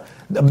more,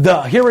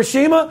 the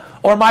Hiroshima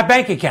or my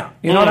bank account.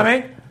 You know what I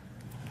mean?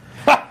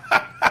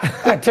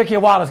 It took you a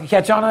while to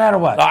catch on to that or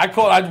what?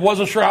 I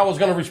wasn't sure how I was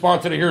going to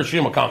respond to the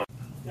Hiroshima comment.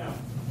 Yeah.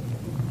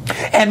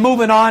 And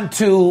moving on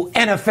to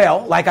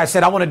NFL, like I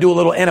said, I want to do a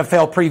little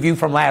NFL preview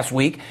from last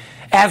week.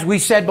 As we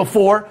said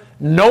before,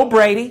 no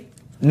Brady,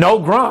 no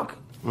Gronk,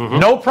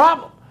 no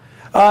problem.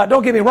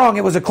 Don't get me wrong,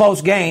 it was a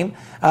close game.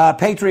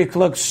 Patriots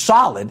looked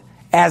solid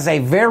as a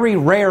very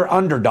rare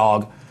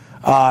underdog,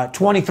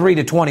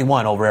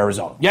 23-21 over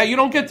Arizona. Yeah, you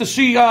don't get to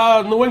see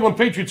New England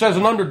Patriots as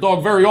an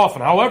underdog very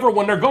often. However,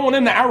 when they're going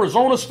into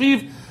Arizona,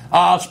 Steve,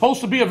 supposed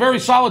to be a very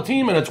solid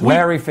team, and it's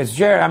Larry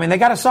Fitzgerald. I mean, they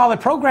got a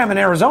solid program in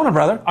Arizona,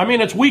 brother. I mean,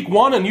 it's week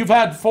 1, and you've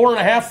had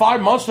 4.5,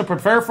 5 months to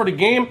prepare for the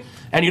game,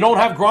 and you don't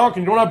have Gronk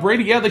and you don't have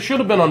Brady. Yeah, they should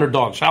have been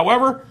underdogs.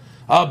 However,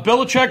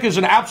 Belichick is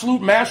an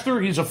absolute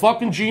master. He's a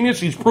fucking genius.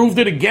 He's proved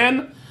it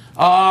again,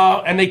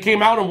 and they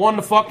came out and won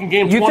the fucking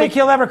game. You think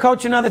he'll ever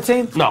coach another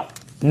team? No.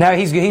 No,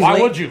 he's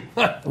Why would you?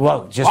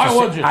 Well, would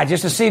you?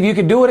 Just to see if you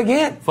could do it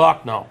again.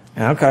 Fuck no.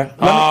 Okay.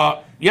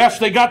 Yes,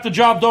 they got the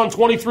job done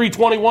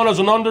 23-21 as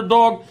an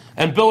underdog,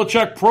 and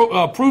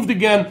Belichick proved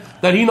again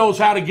that he knows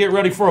how to get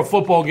ready for a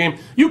football game.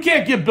 You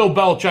can't give Bill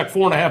Belichick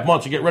 4.5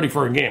 months to get ready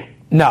for a game.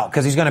 No,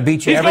 because he's going to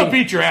beat you. He's going to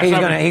beat your ass.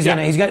 He's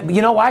going to.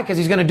 You know why? Because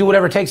he's going to do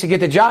whatever it takes to get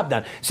the job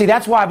done. See,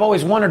 that's why I've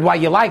always wondered why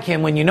you like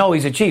him when you know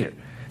he's a cheater.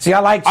 See, I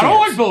like cheaters. I don't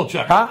like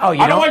Belichick. Huh? Oh,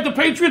 you I don't like the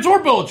Patriots or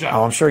Belichick.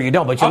 Oh, I'm sure you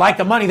don't, but you like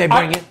the money they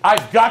bring in.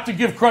 I've got to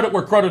give credit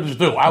where credit is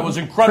due. I was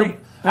incredibly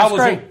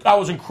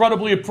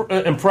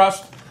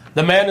impressed.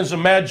 The man is a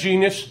mad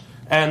genius,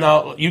 and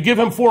you give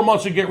him 4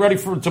 months to get ready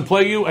to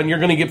play you, and you're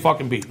going to get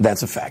fucking beat.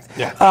 That's a fact.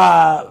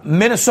 Yeah.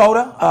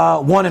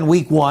 Minnesota won in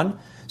week 1.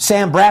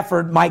 Sam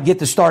Bradford might get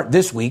the start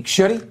this week.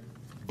 Should he?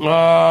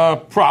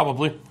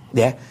 Probably.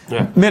 Yeah.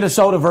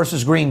 Minnesota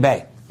versus Green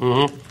Bay.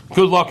 Mm-hmm.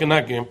 Good luck in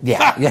that game.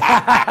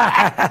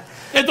 Yeah.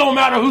 It don't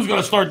matter who's going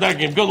to start that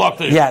game. Good luck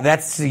to you. Yeah,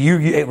 that's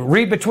you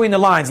read between the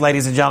lines,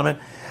 ladies and gentlemen.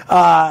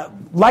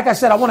 Like I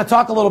said, I want to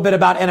talk a little bit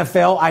about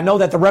NFL. I know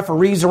that the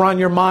referees are on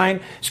your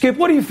mind. Skip,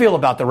 what do you feel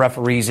about the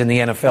referees in the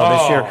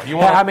NFL this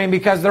year?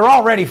 Because they're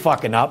already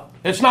fucking up.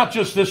 It's not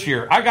just this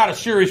year. I got a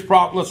serious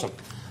problem. Listen,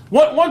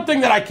 one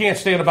thing that I can't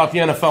stand about the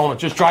NFL, and it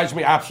just drives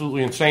me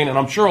absolutely insane, and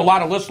I'm sure a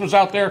lot of listeners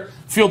out there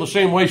feel the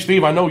same way,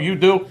 Steve. I know you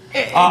do.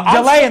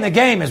 Delaying the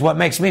game is what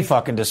makes me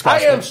fucking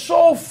disgusted. I am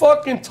so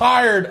fucking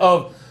tired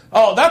of,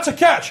 that's a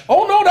catch.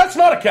 Oh, no, that's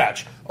not a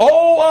catch.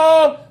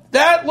 Oh,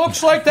 that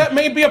looks like that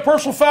may be a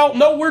personal foul.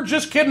 No, we're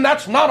just kidding.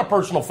 That's not a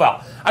personal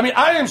foul. I mean,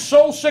 I am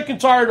so sick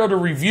and tired of the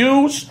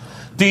reviews.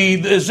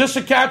 Is this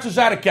a catch? Is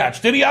that a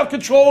catch? Did he have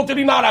control? Did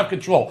he not have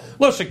control?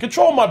 Listen,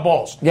 control my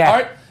balls. Yeah. All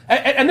right?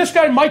 And this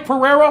guy, Mike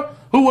Pereira,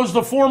 who was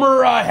the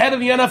former head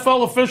of the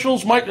NFL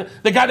officials,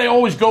 the guy they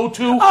always go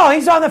to. Oh,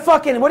 he's on the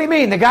fucking, what do you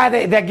mean? The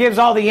guy that gives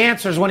all the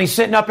answers when he's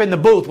sitting up in the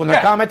booth when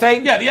they're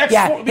commentating? Yeah,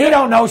 he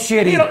don't know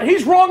shit either.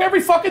 He's wrong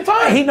every fucking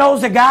time. He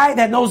knows a guy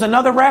that knows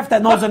another ref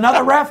that knows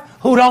another ref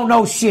who don't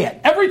know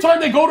shit. Every time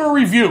they go to a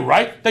review,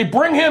 right, they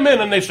bring him in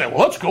and they say,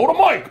 well, let's go to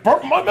Mike.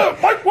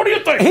 Mike, what do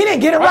you think? He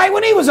didn't get it right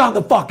when he was on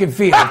the fucking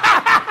field.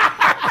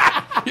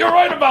 You're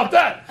right about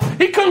that.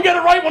 He couldn't get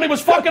it right when he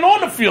was fucking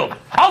on the field.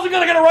 How's he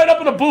going to get it right up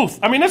in the booth?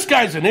 I mean, this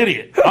guy's an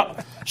idiot.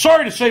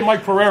 Sorry to say,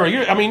 Mike Pereira,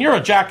 you're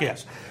a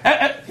jackass.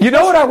 You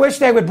know what I wish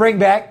they would bring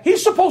back?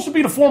 He's supposed to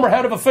be the former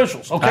head of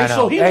officials. Okay,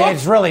 so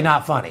it's really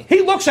not funny.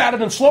 He looks at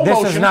it in slow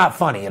motion. This is not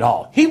funny at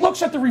all. He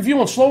looks at the review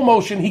in slow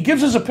motion. He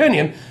gives his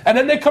opinion, and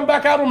then they come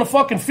back out on the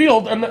fucking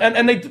field, and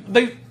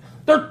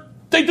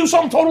they do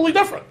something totally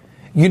different.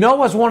 You know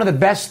what's one of the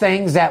best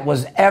things that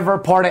was ever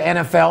part of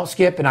NFL,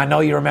 Skip, and I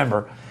know you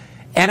remember?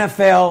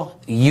 NFL,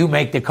 you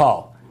make the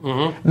call.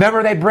 Mm-hmm.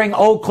 Remember they bring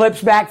old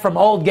clips back from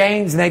old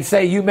games and they'd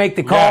say you make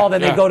the call,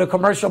 then they go to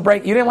commercial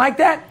break. You didn't like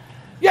that?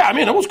 Yeah, I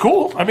mean, it was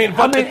cool.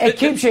 It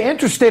keeps you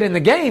interested in the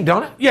game,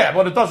 don't it? Yeah,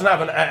 but it doesn't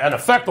have an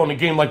effect on the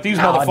game like these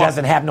motherfuckers. No, it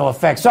doesn't have no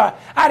effect. So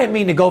I didn't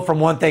mean to go from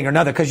one thing or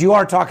another because you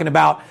are talking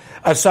about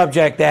a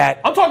subject that...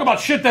 I'm talking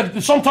about shit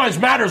that sometimes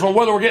matters on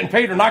whether we're getting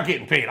paid or not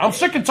getting paid. I'm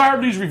sick and tired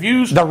of these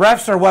reviews. The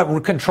refs are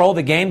what control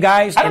the game,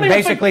 guys. And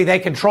basically they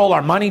control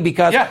our money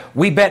because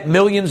we bet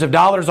millions of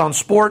dollars on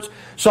sports.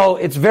 So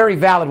it's very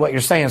valid what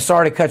you're saying.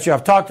 Sorry to cut you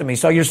off. Talk to me.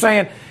 So you're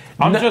saying...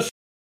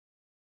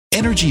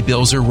 energy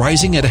bills are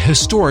rising at a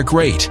historic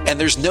rate, and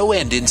there's no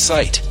end in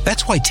sight.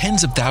 That's why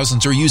tens of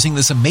thousands are using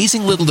this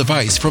amazing little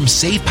device from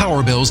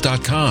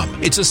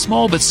SavePowerBills.com. It's a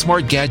small but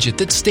smart gadget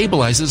that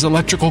stabilizes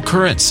electrical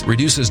currents,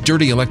 reduces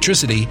dirty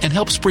electricity, and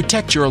helps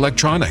protect your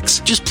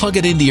electronics. Just plug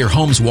it into your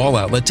home's wall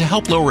outlet to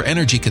help lower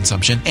energy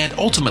consumption and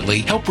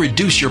ultimately help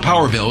reduce your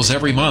power bills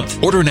every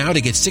month. Order now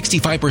to get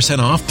 65%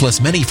 off plus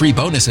many free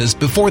bonuses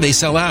before they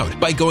sell out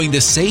by going to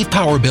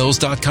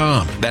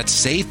SavePowerBills.com.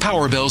 That's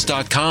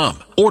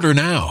SavePowerBills.com. Order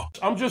now.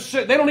 I'm just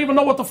saying, they don't even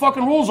know what the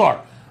fucking rules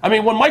are. I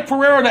mean, when Mike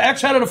Pereira, the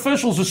ex-head of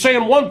officials, is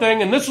saying one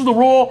thing, and this is the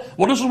rule,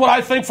 well, this is what I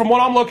think from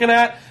what I'm looking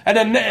at,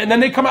 and then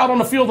they come out on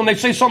the field and they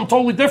say something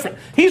totally different.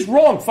 He's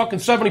wrong fucking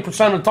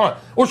 70% of the time.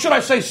 Or should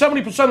I say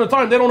 70% of the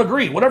time they don't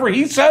agree. Whatever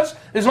he says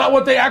is not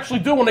what they actually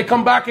do when they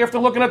come back after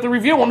looking at the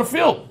review on the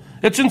field.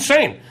 It's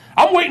insane.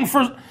 I'm waiting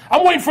for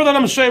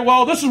them to say,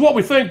 well, this is what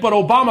we think, but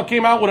Obama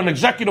came out with an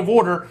executive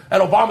order,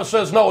 and Obama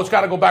says, no, it's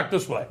got to go back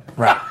this way.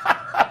 Right.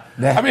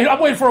 I mean, I'm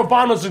waiting for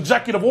Obama's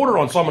executive order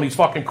on some of these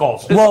fucking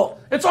calls.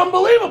 It's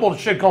unbelievable the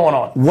shit going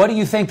on. What do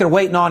you think they're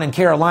waiting on in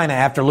Carolina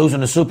after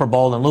losing the Super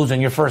Bowl and losing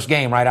your first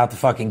game right out the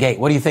fucking gate?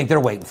 What do you think they're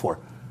waiting for?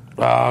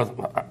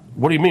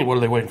 What do you mean? What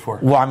are they waiting for?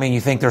 Well, I mean,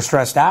 you think they're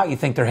stressed out? You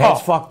think their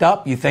head's fucked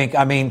up? You think,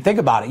 think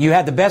about it. You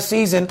had the best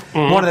season,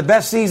 one of the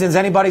best seasons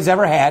anybody's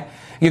ever had.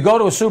 You go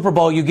to a Super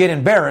Bowl, you get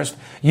embarrassed.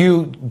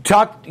 You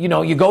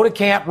go to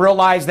camp,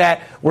 realize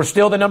that we're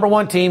still the number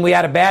one team. We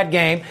had a bad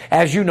game.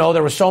 As you know,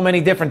 there were so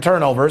many different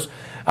turnovers.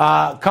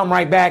 Come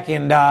right back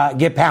and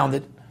get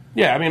pounded.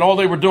 Yeah, I mean, all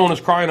they were doing is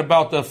crying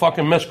about the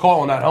fucking missed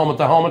call on that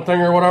helmet-to-helmet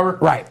thing or whatever.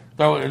 Right.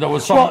 There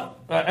was some... Well,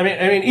 I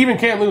mean, even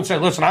Cam Newton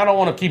said, listen, I don't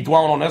want to keep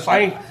dwelling on this.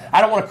 I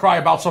don't want to cry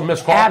about some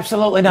missed call.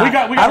 Absolutely not.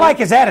 I like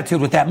his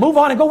attitude with that. Move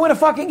on and go win a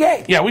fucking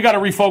game. Yeah, we got to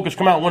refocus,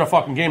 come out and win a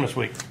fucking game this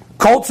week.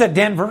 Colts at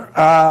Denver,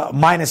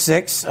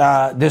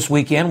 -6 this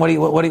weekend. What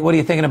are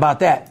you thinking about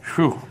that?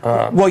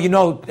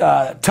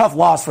 Well, tough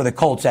loss for the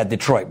Colts at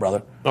Detroit,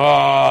 brother.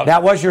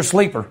 That was your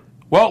sleeper.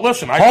 Well,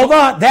 listen. Hold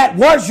on. That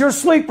was your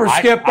sleeper,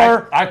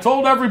 Skipper. I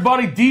told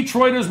everybody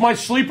Detroit is my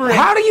sleeper.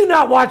 How do you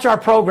not watch our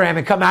program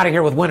and come out of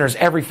here with winners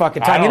every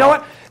fucking time? You know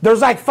what?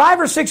 There's like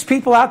 5 or 6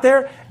 people out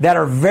there that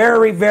are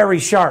very, very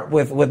sharp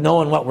with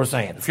knowing what we're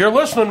saying. If you're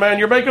listening, man,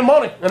 you're making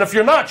money. And if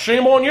you're not,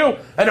 shame on you.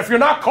 And if you're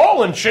not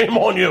calling, shame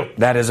on you.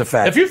 That is a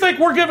fact. If you think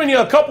we're giving you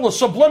a couple of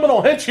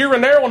subliminal hints here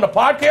and there on the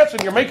podcast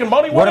and you're making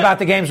money with What about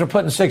the games we're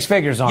putting 6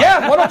 figures on?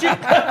 Yeah, why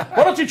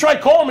don't you try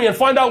calling me and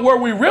find out where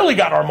we really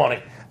got our money?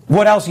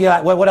 What else you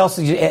got? What else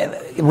did you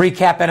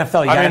recap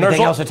NFL? You got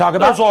anything else to talk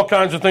about? There's all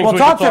kinds of things we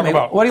can talk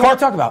about. What do you want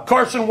to talk about?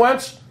 Carson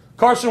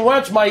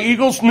Wentz, my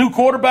Eagles, new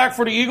quarterback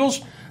for the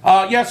Eagles.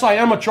 Yes, I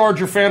am a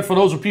Charger fan. For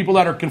those of people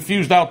that are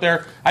confused out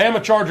there, I am a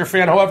Charger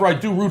fan. However, I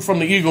do root for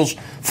the Eagles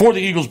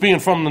being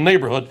from the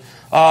neighborhood.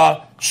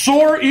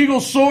 Soar,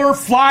 Eagles soar,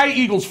 fly,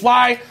 Eagles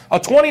fly.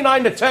 A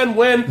 29-10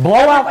 win.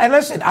 Blowout. And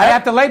listen, I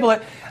have to label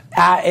it.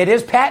 It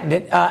is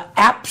patented.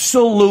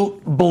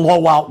 Absolute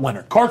blowout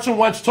winner. Carson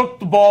Wentz took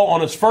the ball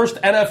on his first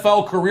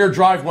NFL career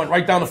drive, went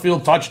right down the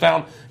field,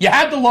 touchdown. You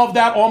had to love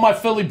that, all my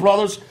Philly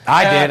brothers.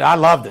 I did. I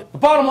loved it. The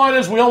bottom line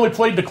is we only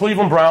played the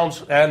Cleveland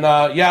Browns. And,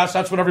 yes,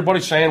 that's what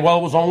everybody's saying. Well,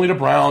 it was only the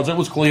Browns. It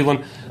was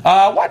Cleveland.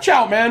 Watch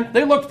out, man.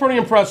 They looked pretty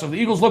impressive. The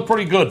Eagles looked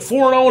pretty good.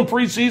 4-0 in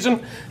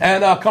preseason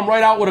and come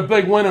right out with a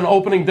big win on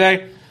opening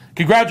day.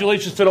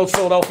 Congratulations to those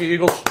Philadelphia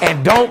Eagles.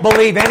 And don't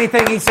believe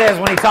anything he says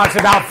when he talks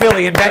about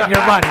Philly and betting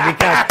your money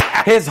because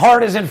his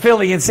heart is in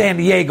Philly and San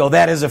Diego.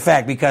 That is a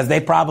fact because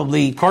they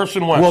probably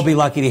Carson Wentz will be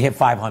lucky to hit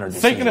 500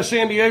 this Thinking season. of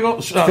San Diego.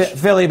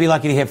 Philly will be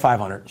lucky to hit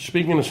 500.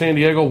 Speaking of San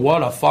Diego,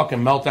 what a fucking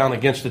meltdown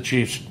against the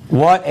Chiefs.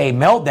 What a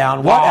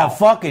meltdown. What a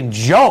fucking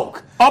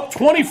joke. Up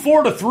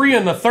 24-3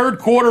 in the third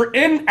quarter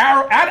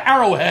at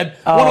Arrowhead.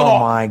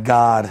 My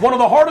God. One of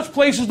the hardest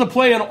places to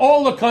play in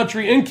all the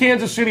country, in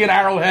Kansas City at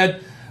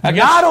Arrowhead.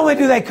 Not only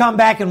do they come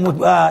back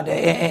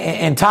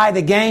and tie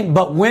the game,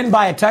 but win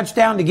by a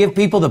touchdown to give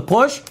people the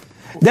push.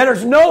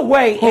 There's no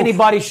way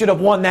anybody should have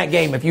won that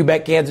game if you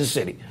bet Kansas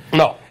City.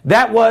 No.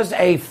 That was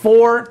a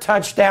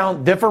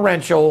 4-touchdown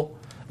differential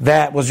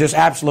that was just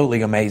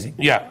absolutely amazing.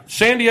 Yeah.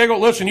 San Diego,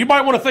 listen, you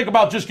might want to think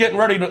about just getting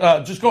ready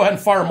to just go ahead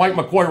and fire Mike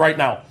McCoy right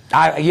now.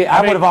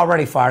 I would have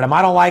already fired him.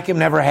 I don't like him,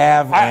 never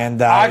have.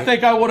 I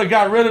think I would have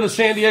got rid of the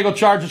San Diego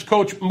Chargers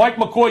coach. Mike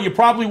McCoy, you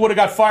probably would have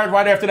got fired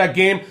right after that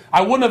game.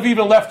 I wouldn't have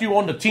even left you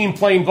on the team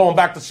plane going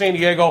back to San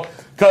Diego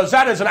because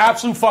that is an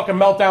absolute fucking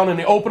meltdown in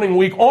the opening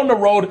week on the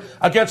road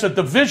against a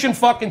division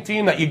fucking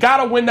team that you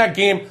got to win that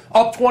game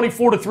up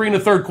 24-3 in the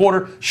third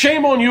quarter.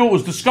 Shame on you. It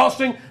was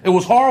disgusting. It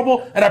was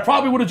horrible. And I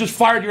probably would have just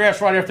fired your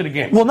ass right after the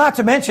game. Well, not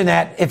to mention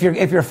that if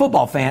you're a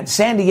football fan,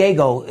 San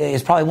Diego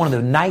is probably one of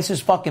the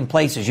nicest fucking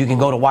places you can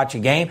go to watch a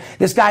game.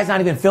 This guy's not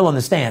even filling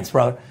the stands,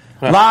 brother.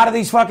 A lot of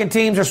these fucking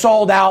teams are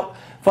sold out,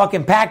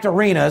 fucking packed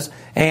arenas,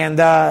 and,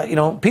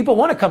 people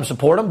want to come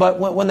support them, but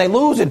when they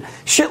lose and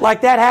shit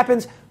like that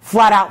happens,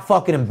 flat out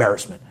fucking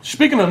embarrassment.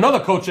 Speaking of another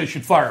coach they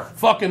should fire,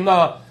 fucking,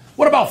 what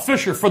What about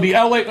Fisher for the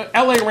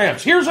LA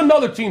Rams? Here's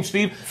another team,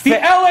 Steve. The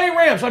LA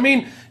Rams. I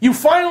mean, you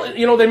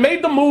finally, they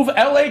made the move.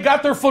 LA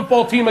got their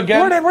football team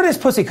again. Where did this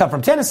pussy come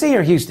from? Tennessee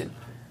or Houston?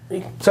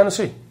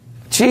 Tennessee.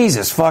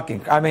 Jesus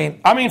fucking, I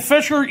mean,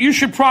 Fisher, you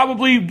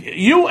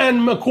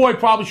and McCoy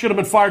probably should have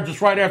been fired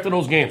just right after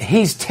those games.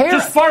 He's terrible.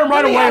 Just fire him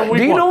right away in week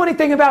Do you one. know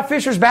anything about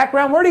Fisher's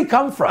background? Where'd he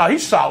come from?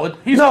 He's solid.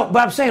 No,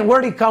 but I'm saying,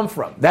 where'd he come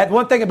from? That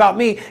one thing about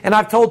me, and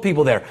I've told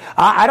people there,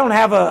 I don't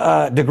have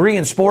a degree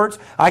in sports.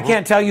 I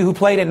can't tell you who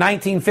played in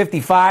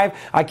 1955.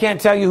 I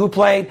can't tell you who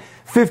played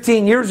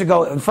 15 years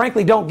ago, and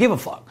frankly don't give a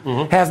fuck.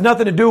 Has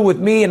nothing to do with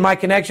me and my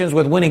connections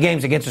with winning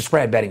games against the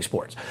spread betting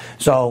sports.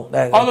 So,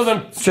 other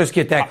than just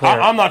get that clear.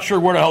 I'm not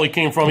sure where the hell he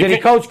came from. Did he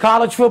coach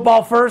college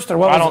football first, or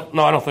what?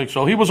 No, I don't think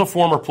so. He was a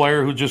former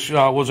player who just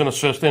was an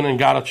assistant and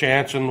got a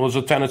chance and was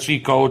a Tennessee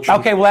coach.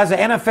 Okay, well, as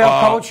an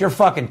NFL coach, you're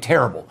fucking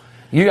terrible.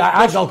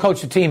 I'd go coach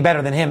the team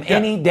better than him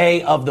any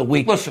day of the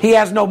week. Listen. He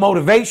has no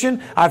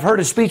motivation. I've heard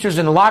his speeches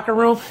in the locker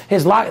room.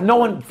 He's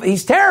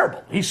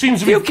terrible. He seems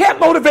to be. You can't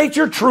motivate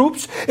your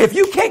troops. If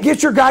you can't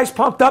get your guys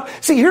pumped up.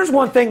 See, here's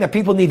one thing that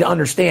people need to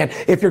understand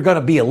if you're going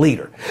to be a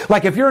leader.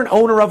 Like if you're an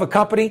owner of a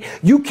company,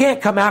 you can't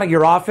come out of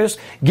your office,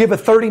 give a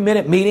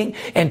 30-minute meeting,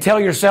 and tell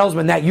your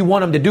salesman that you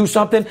want them to do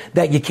something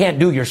that you can't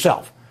do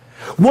yourself.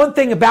 One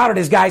thing about it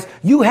is, guys,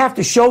 you have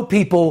to show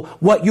people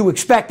what you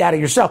expect out of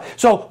yourself.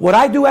 So what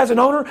I do as an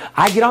owner,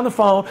 I get on the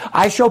phone,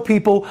 I show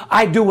people,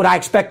 I do what I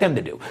expect them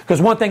to do.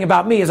 Because one thing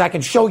about me is I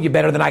can show you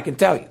better than I can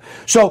tell you.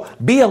 So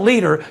be a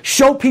leader,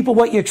 show people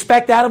what you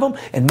expect out of them,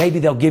 and maybe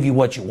they'll give you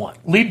what you want.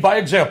 Lead by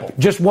example.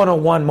 Just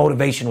one-on-one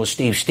motivation with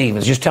Steve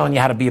Stevens, just telling you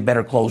how to be a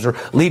better closer.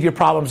 Leave your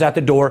problems at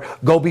the door,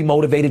 go be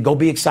motivated, go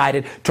be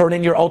excited, turn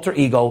in your alter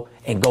ego,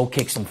 and go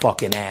kick some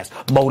fucking ass.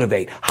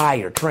 Motivate,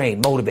 hire, train,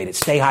 motivated,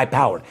 stay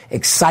high-powered.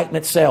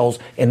 Excitement sells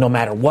in no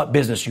matter what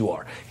business you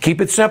are.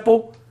 Keep it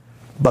simple,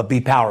 but be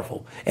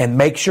powerful. And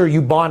make sure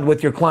you bond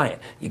with your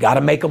client. You got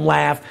to make them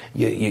laugh.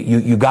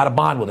 You got to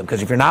bond with them.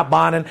 Because if you're not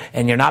bonding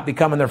and you're not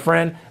becoming their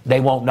friend, they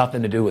want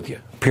nothing to do with you.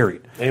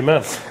 Period.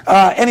 Amen.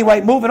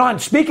 Anyway, moving on.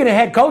 Speaking of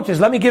head coaches,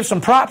 let me give some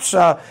props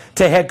to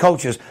head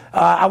coaches.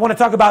 I want to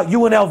talk about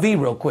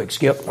UNLV real quick,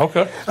 Skip.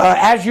 Okay.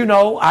 As you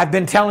know, I've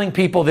been telling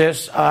people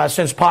this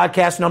since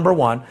podcast number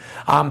 1.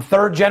 I'm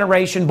third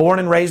generation, born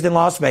and raised in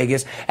Las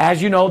Vegas.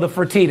 As you know, the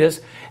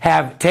Fertittas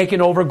have taken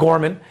over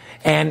Gorman.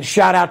 And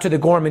shout out to the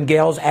Gorman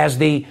Gales as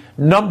the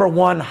number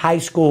 1 high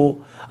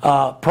school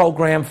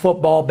program,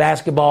 football,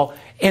 basketball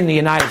in the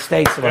United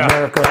States of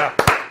America. Yeah.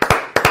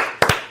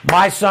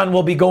 My son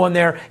will be going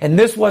there, and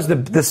this was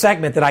the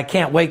segment that I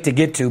can't wait to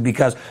get to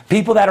because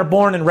people that are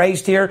born and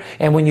raised here,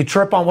 and when you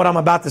trip on what I'm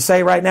about to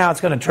say right now,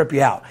 it's going to trip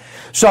you out.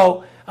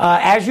 So,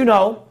 as you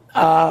know,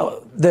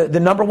 the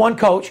number 1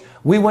 coach,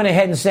 we went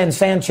ahead and sent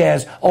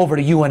Sanchez over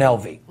to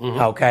UNLV.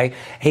 Okay,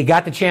 he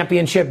got the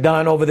championship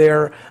done over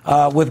there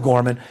with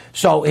Gorman.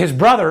 So his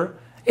brother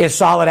is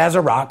solid as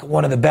a rock,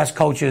 one of the best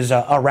coaches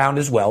around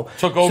as well.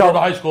 Took over the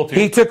high school team.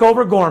 He took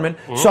over Gorman.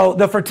 So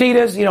the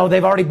Fertittas,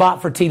 they've already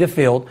bought Fertitta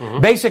Field.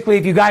 Basically,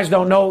 if you guys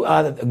don't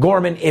know,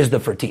 Gorman is the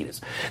Fertittas.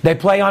 They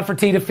play on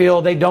Fertitta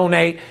Field. They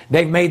donate.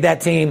 They've made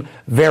that team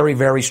very,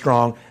 very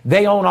strong.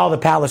 They own all the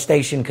Palace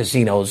Station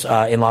casinos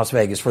in Las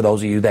Vegas, for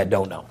those of you that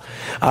don't know.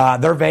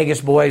 They're Vegas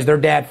boys. Their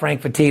dad,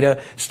 Frank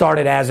Fertitta,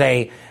 started as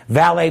a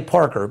valet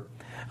parker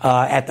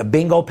at the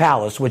Bingo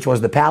Palace, which was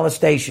the Palace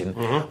Station,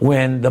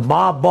 when the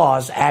mob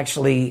boss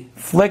actually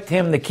flicked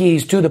him the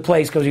keys to the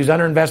place because he was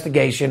under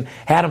investigation,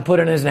 had him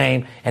put in his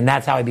name, and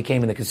that's how he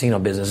became in the casino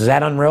business. Is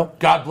that unreal?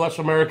 God bless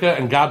America,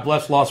 and God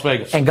bless Las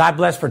Vegas. And God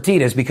bless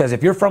Fertittas, because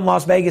if you're from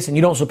Las Vegas and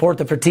you don't support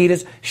the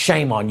Fertittas,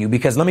 shame on you,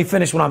 because let me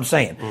finish what I'm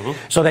saying.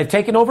 So they've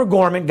taken over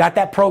Gorman, got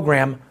that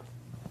program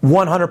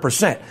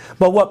 100%.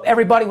 But what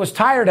everybody was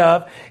tired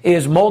of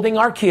is molding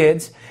our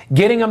kids,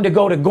 getting them to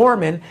go to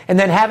Gorman, and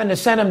then having to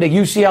send them to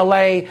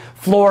UCLA,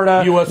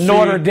 Florida, USC,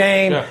 Notre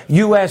Dame,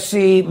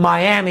 USC,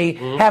 Miami,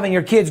 having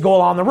your kids go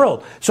along the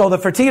road. So the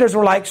Fertittas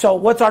were like, so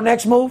what's our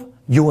next move?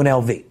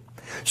 UNLV.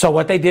 So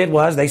what they did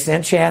was they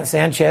sent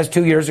Sanchez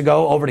 2 years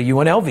ago over to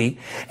UNLV.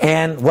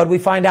 And what did we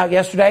find out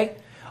yesterday?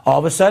 All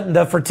of a sudden,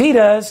 the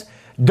Fertittas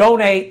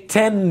donate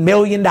 $10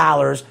 million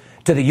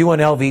to the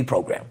UNLV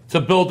program.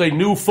 To build a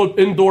new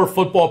indoor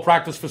football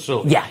practice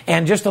facility. Yeah,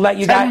 and just to let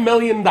you guys... $10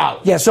 million.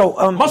 Yeah,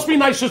 so... must be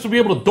nice just to be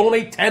able to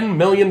donate $10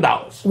 million.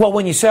 Well,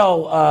 when you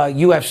sell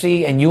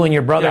UFC and you and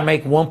your brother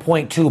make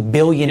 $1.2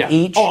 billion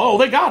each... Oh,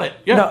 they got it.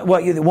 Yeah. No,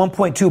 what,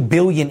 $1.2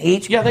 billion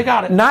each? Yeah, they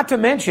got it. Not to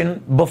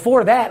mention,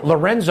 before that,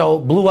 Lorenzo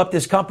blew up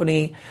this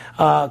company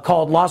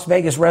called Las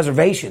Vegas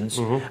Reservations.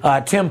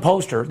 Tim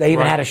Poster. They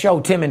even had a show,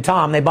 Tim and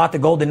Tom. They bought the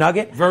Golden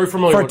Nugget. Very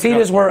familiar with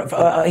Fertittas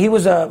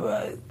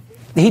were...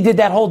 he did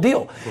that whole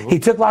deal. He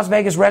took Las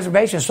Vegas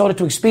Reservations, sold it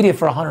to Expedia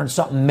for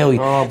 $100-something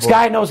million. This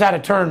guy knows how to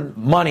turn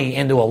money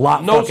into a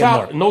lot more.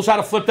 Knows how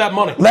to flip that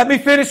money. Let me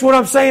finish what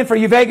I'm saying for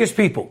you Vegas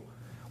people.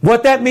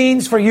 What that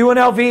means for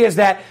UNLV is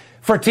that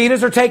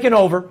Fertittas are taking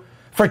over,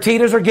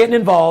 Fertittas are getting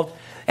involved,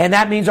 and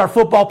that means our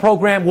football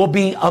program will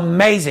be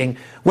amazing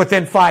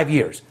within 5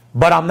 years.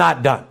 But I'm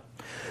not done.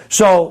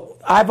 So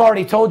I've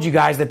already told you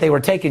guys that they were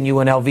taking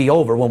UNLV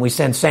over when we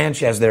sent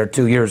Sanchez there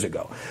 2 years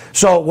ago.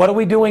 So what are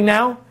we doing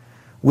now?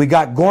 We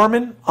got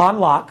Gorman on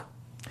lock.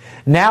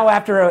 Now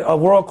after a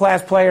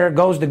world-class player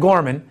goes to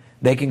Gorman,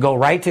 they can go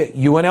right to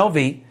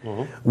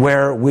UNLV,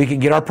 where we can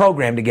get our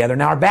program together.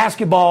 Now, our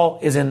basketball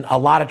is in a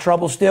lot of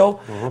trouble still,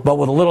 but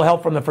with a little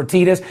help from the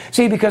Fertittas.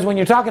 See, because when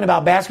you're talking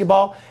about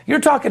basketball, you're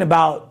talking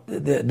about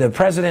the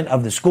president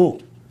of the school,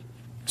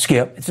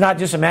 Skip. It's not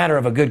just a matter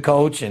of a good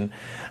coach, and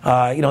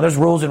there's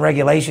rules and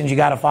regulations you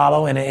got to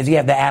follow, and you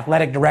have the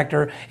athletic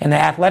director and the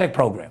athletic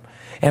program.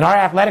 And our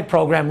athletic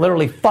program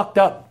literally fucked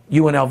up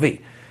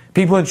UNLV.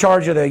 People in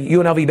charge of the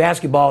UNLV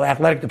basketball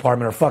athletic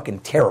department are fucking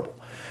terrible.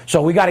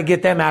 So we got to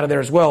get them out of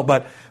there as well.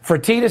 But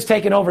Fertittas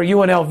taking over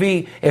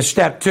UNLV is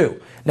step 2.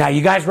 Now,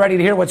 you guys ready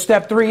to hear what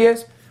step 3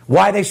 is?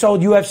 Why they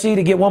sold UFC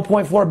to get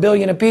 $1.4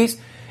 billion apiece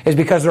is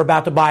because they're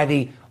about to buy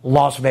the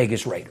Las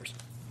Vegas Raiders.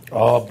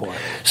 Oh, boy.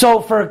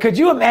 So could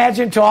you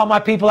imagine, to all my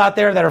people out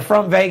there that are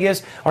from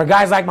Vegas, or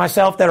guys like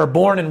myself that are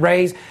born and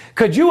raised,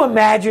 could you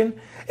imagine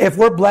if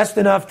we're blessed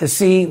enough to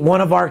see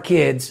one of our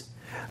kids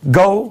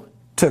go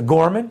to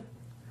Gorman,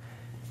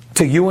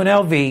 to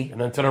UNLV,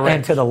 and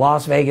then to the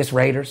Las Vegas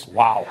Raiders?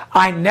 Wow.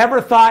 I never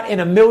thought in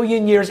a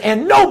million years,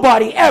 and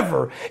nobody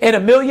ever in a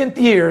million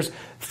years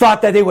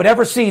thought that they would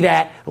ever see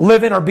that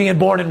living or being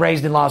born and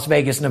raised in Las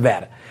Vegas,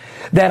 Nevada.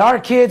 That our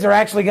kids are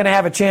actually going to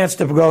have a chance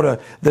to go to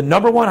the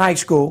 #1 high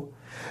school,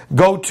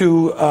 go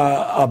to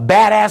a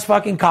badass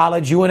fucking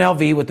college,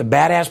 UNLV, with the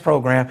badass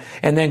program,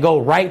 and then go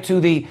right to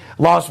the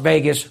Las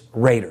Vegas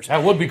Raiders.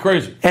 That would be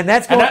crazy. And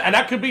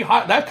that could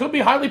be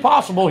highly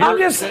possible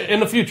here in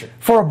the future.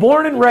 For a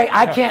born and raised,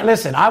 I can't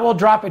listen. I will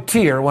drop a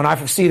tear when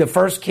I see the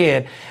first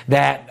kid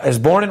that is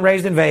born and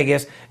raised in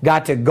Vegas,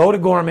 got to go to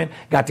Gorman,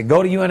 got to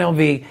go to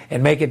UNLV,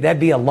 and make it. That'd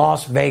be a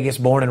Las Vegas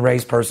born and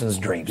raised person's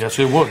dreams. Yes,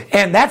 it would.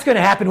 And that's going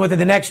to happen within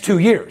the next 2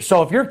 years.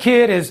 So if your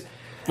kid is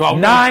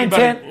 9,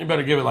 10... You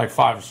better give it like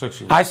 5 or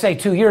 6 years. I say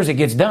 2 years it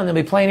gets done. They'll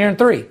be playing here in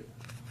 3.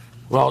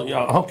 Well,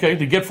 yeah, okay.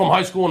 To get from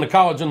high school into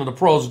college into the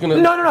pros is going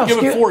to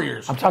give it 4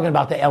 years. I'm talking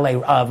about the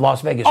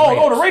Las Vegas Raiders.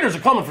 Oh, the Raiders are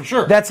coming for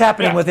sure. That's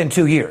happening within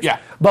 2 years. Yeah.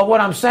 But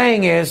what I'm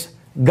saying is,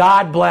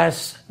 God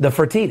bless the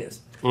Fertittas.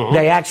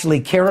 They actually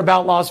care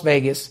about Las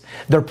Vegas.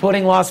 They're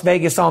putting Las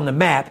Vegas on the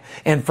map.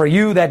 And for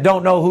you that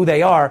don't know who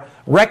they are,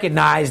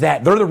 recognize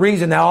that they're the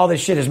reason that all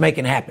this shit is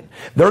making happen.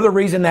 They're the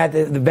reason that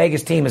the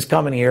Vegas team is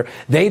coming here.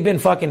 They've been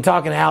fucking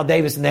talking to Al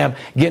Davis and them,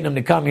 getting them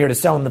to come here to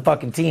sell them the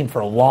fucking team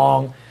for a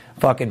long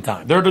fucking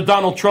time. They're the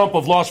Donald Trump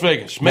of Las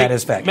Vegas. That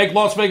is fact. Make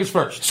Las Vegas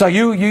first. So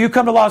you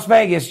come to Las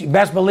Vegas, you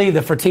best believe the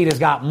Fertittas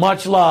got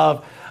much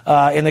love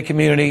in the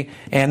community,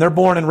 and they're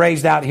born and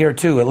raised out here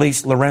too. At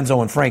least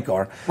Lorenzo and Frank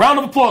are. Round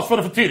of applause for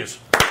the Fertittas.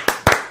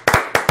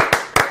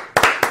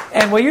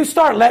 And will you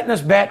start letting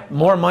us bet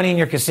more money in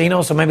your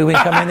casino so maybe we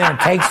can come in there and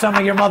take some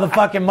of your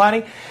motherfucking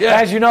money?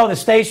 Yeah. As you know, the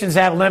stations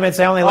have limits.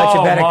 They only let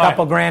you bet a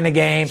couple grand a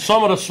game.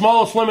 Some of the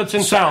smallest limits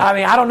in town. I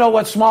mean, I don't know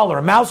what's smaller,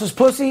 a mouse's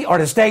pussy or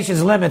the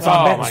station's limits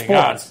on betting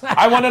sports. God.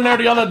 I went in there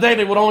the other day.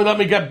 They would only let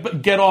me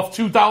get off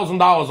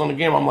 $2,000 on the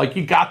game. I'm like,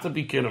 you got to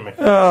be kidding me.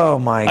 Oh,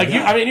 my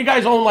God. You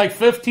guys own like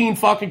 15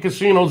 fucking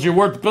casinos. You're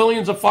worth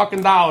billions of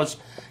fucking dollars.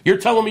 You're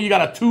telling me you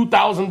got a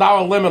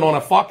 $2,000 limit on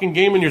a fucking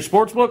game in your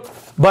sports book?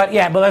 But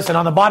listen,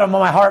 on the bottom of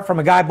my heart, from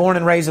a guy born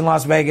and raised in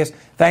Las Vegas,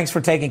 thanks for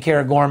taking care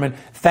of Gorman.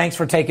 Thanks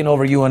for taking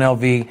over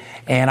UNLV.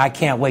 And I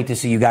can't wait to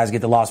see you guys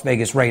get the Las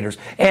Vegas Raiders.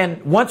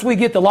 And once we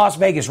get the Las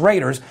Vegas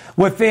Raiders,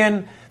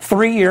 within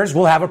 3 years,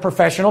 we'll have a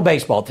professional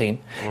baseball team.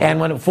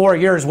 And in 4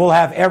 years, we'll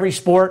have every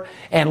sport,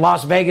 and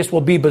Las Vegas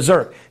will be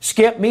berserk.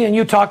 Skip, me and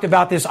you talked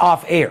about this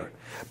off air.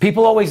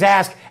 People always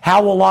ask,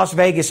 how will Las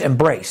Vegas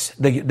embrace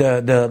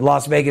the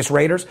Las Vegas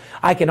Raiders?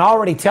 I can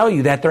already tell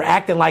you that they're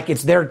acting like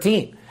it's their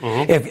team.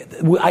 If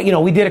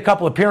we did a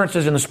couple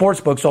appearances in the sports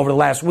books over the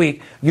last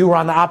week. You were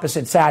on the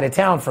opposite side of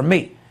town from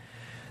me.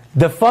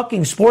 The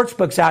fucking sports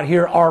books out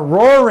here are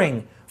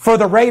roaring for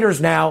the Raiders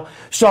now.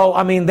 So,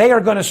 I mean, they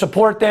are going to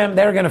support them.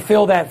 They're going to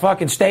fill that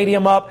fucking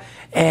stadium up.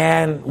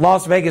 And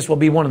Las Vegas will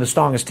be one of the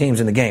strongest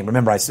teams in the game.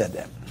 Remember I said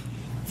that.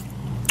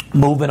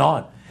 Moving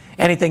on.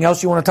 Anything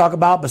else you want to talk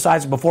about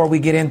before we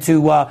get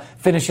into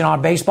finishing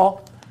on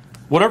baseball?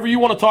 Whatever you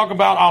want to talk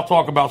about, I'll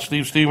talk about,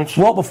 Steve Stevens.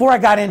 Well, before I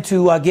got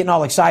into getting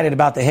all excited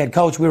about the head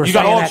coach, You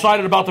got all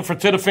excited about the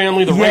Fertitta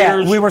family, the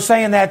Raiders. Yeah, we were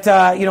saying that,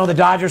 the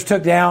Dodgers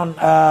took down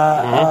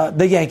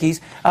the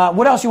Yankees.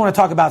 What else you want to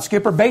talk about,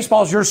 Skipper?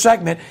 Baseball's your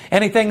segment.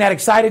 Anything that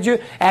excited you?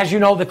 As you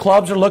know, the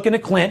Cubs are looking to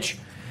clinch.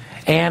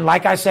 And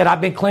like I said,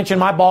 I've been clinching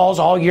my balls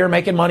all year,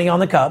 making money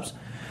on the Cubs.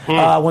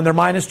 When they're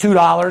minus $2,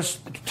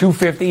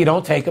 $2.50, you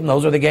don't take them.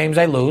 Those are the games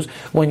they lose.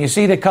 When you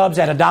see the Cubs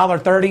at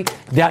 $1.30,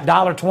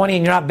 $1.20,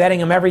 and you're not betting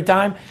them every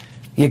time,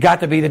 you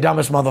got to be the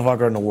dumbest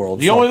motherfucker in the world.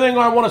 The only thing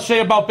I want to say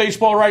about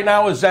baseball right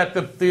now is that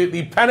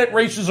the pennant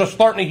races are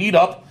starting to heat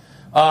up.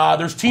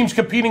 There's teams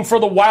competing for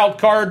the wild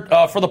card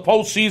for the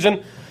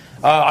postseason.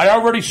 I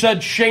already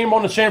said shame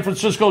on the San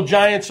Francisco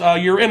Giants.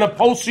 You're in a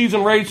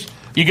postseason race.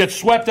 You get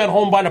swept at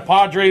home by the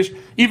Padres.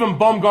 Even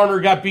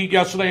Bumgarner got beat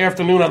yesterday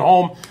afternoon at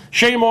home.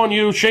 Shame on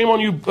you,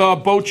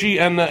 Bochy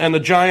and the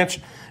Giants.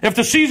 If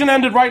the season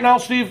ended right now,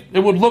 Steve,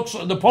 the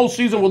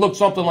postseason would look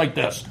something like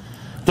this.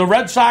 The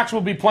Red Sox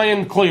would be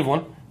playing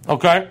Cleveland,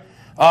 okay?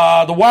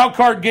 The wild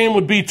card game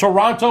would be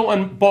Toronto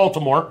and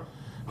Baltimore.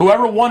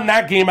 Whoever won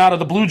that game out of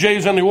the Blue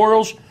Jays and the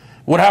Orioles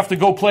would have to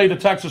go play the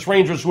Texas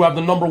Rangers, who have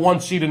the number 1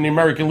 seed in the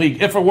American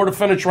League. If it were to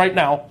finish right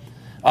now,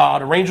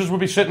 the Rangers would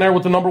be sitting there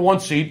with the number 1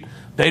 seed.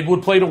 They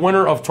would play the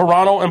winner of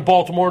Toronto and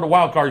Baltimore in the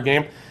wild card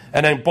game,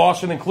 and then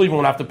Boston and Cleveland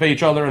would have to play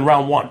each other in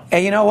round 1.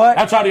 And you know what?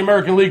 That's how the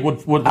American League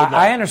would look.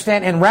 I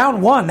understand. In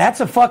round 1, that's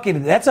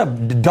a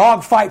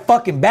dogfight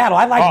fucking battle.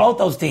 I like both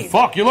those teams.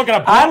 Fuck, you're looking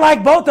at. I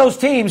like both those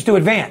teams to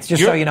advance.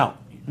 Just so you know.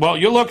 Well,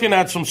 you're looking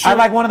at some. I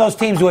like one of those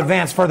teams to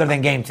advance further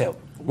than game 2.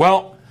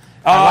 Well,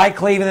 I like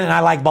Cleveland and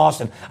I like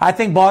Boston. I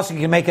think Boston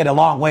can make it a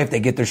long way if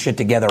they get their shit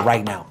together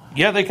right now.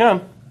 Yeah, they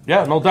can.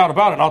 Yeah, no doubt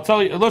about it. I'll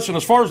tell you. Listen,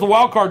 as far as the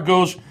wild card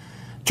goes,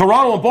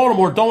 Toronto and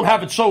Baltimore don't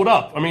have it sewed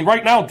up. I mean,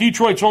 right now,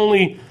 Detroit's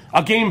only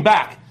a game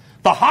back.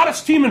 The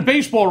hottest team in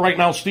baseball right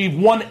now, Steve,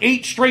 won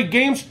 8 straight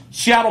games,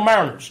 Seattle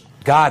Mariners.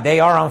 God, they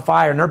are on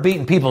fire, and they're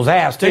beating people's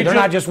ass, too. They're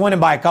not just winning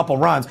by a couple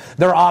runs.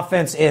 Their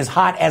offense is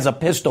hot as a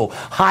pistol,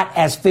 hot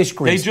as fish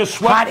grease,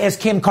 hot as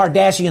Kim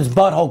Kardashian's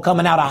butthole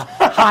coming out of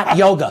hot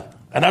yoga.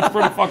 And that's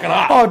pretty fucking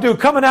hot. Oh, dude,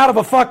 coming out of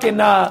a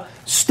fucking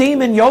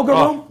steaming yoga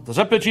room? Does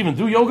that bitch even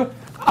do yoga?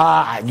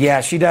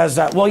 Yeah, she does.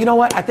 Well, you know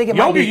what? I think it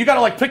might be. Yoga, you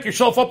got to, pick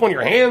yourself up on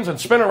your hands and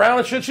spin around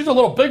and shit. She's a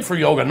little big for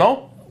yoga,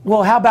 no?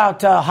 Well, how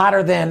about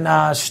hotter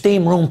than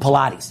steam room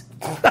Pilates?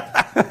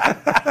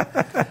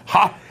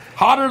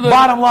 Hotter than...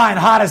 Bottom line,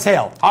 hot as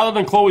hell. Hotter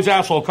than Chloe's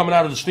asshole coming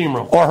out of the steam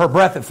room. Or her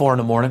breath at 4 in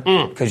the morning.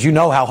 Because you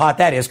know how hot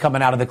that is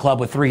coming out of the club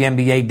with 3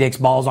 NBA dicks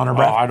balls on her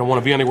breath. Oh, I don't want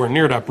to be anywhere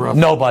near that breath.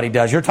 Nobody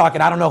does. You're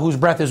talking, I don't know whose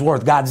breath is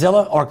worth,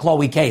 Godzilla or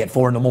Chloe K at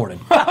 4 in the morning.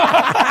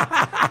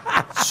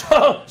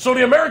 So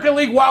the American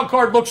League wild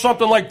card looks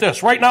something like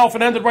this. Right now, if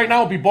it ended right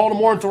now, it would be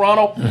Baltimore and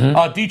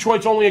Toronto.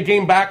 Detroit's only a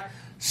game back.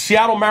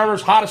 Seattle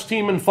Mariners, hottest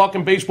team in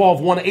fucking baseball,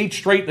 have won 8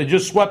 straight. They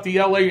just swept the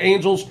L.A.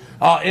 Angels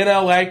in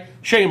L.A.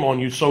 Shame on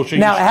you, Socha.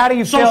 Now, how do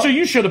you feel? Socha,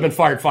 you should have been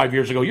fired 5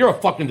 years ago. You're a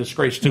fucking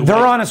disgrace, too. They're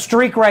on a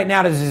streak right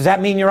now. Does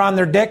that mean you're on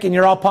their dick and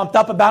you're all pumped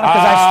up about it?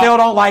 Because I still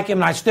don't like him,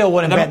 and I still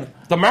wouldn't bet.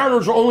 The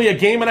Mariners are only a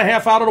game and a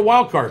half out of the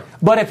wild card.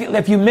 But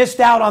if you missed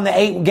out on the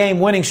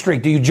 8-game winning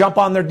streak, do you jump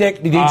on their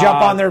dick? Do you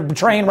jump on their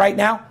train right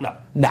now?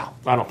 No.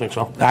 I don't think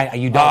so.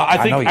 You don't.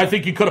 I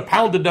think you could have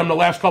pounded them the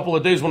last couple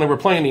of days when they were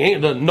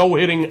playing the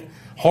no-hitting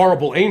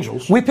horrible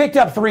Angels. We picked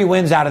up 3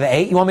 wins out of the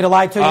 8. You want me to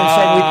lie to you and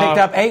say we picked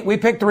up 8? We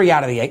picked 3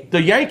 out of the 8.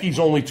 The Yankees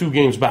only 2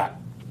 games back,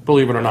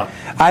 believe it or not.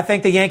 I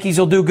think the Yankees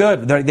will do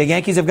good. The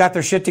Yankees have got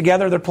their shit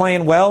together. They're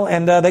playing well,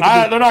 and they're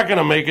not going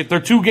to make it. They're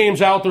 2 games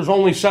out. There's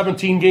only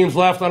 17 games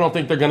left. I don't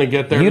think they're going to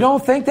get there. You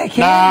don't think they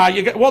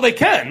can? Well, they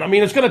can. I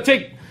mean, it's going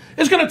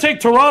to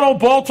take Toronto,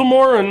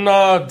 Baltimore,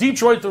 and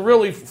Detroit to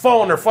really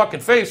fall on their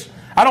fucking face.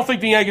 I don't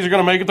think the Yankees are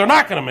going to make it. They're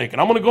not going to make it.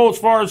 I'm going to go as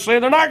far as say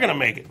they're not going to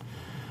make it.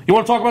 You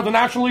want to talk about the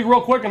National League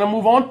real quick and then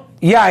move on?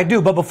 Yeah, I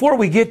do. But before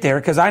we get there,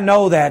 because I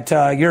know that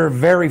you're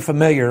very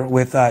familiar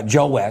with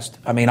Joe West.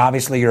 I mean,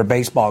 obviously you're a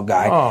baseball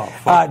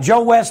guy.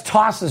 Joe West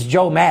tosses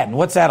Joe Madden.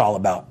 What's that all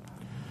about?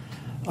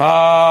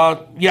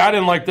 Yeah, I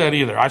didn't like that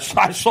either. I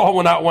saw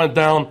when that went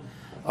down.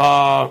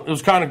 It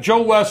was kind of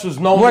Joe West is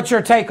known. What's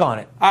your take on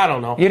it? I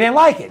don't know. You didn't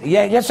like it?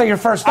 Yeah. So your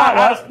first thought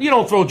was you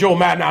don't throw Joe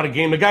Madden out of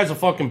game. The guy's a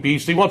fucking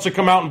beast. He wants to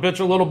come out and bitch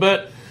a little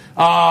bit.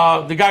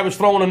 The guy was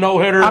throwing a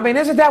no-hitter. I mean,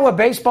 isn't that what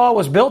baseball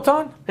was built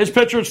on? His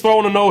pitcher's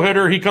throwing a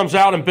no-hitter. He comes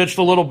out and bitched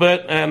a little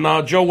bit,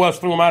 and Joe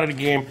West threw him out of the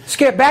game.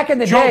 Skip, back in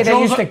the day, they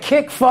used to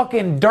kick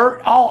fucking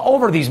dirt all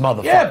over these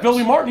motherfuckers. Yeah,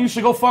 Billy Martin used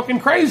to go fucking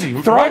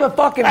crazy. Throw the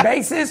fucking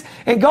bases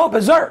and go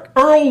berserk.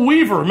 Earl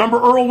Weaver.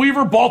 Remember Earl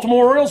Weaver,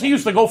 Baltimore Orioles? He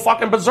used to go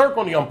fucking berserk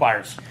on the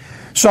umpires.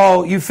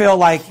 So you feel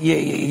like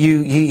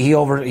he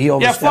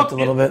overstepped a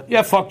little bit?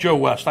 Yeah, fuck Joe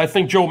West. I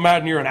think Joe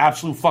Madden, you're an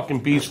absolute fucking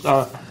beast.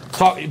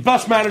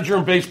 Best manager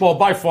in baseball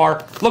by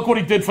far. Look what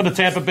he did for the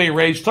Tampa Bay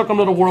Rays. Took them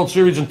to the World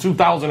Series in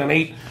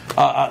 2008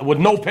 with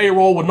no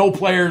payroll, with no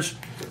players.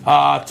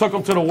 Took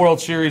them to the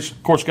World Series.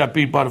 Of course, got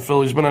beat by the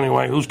Phillies. But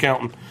anyway, who's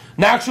counting?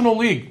 National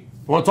League.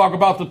 You want to talk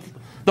about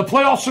the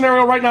playoff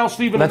scenario right now,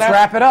 Stephen? Let's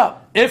wrap it up.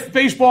 If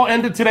baseball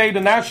ended today,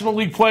 the National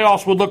League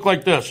playoffs would look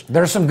like this.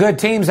 There's some good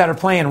teams that are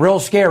playing real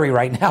scary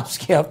right now,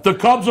 Skip. The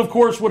Cubs, of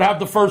course, would have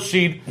the first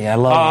seed. Yeah, I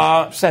love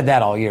it. I've said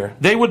that all year.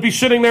 They would be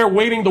sitting there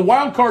waiting. The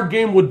wild card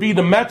game would be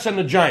the Mets and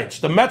the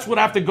Giants. The Mets would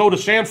have to go to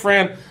San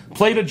Fran,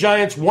 play the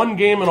Giants, 1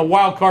 game in a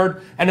wild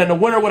card, and then the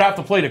winner would have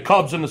to play the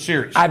Cubs in the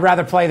series. I'd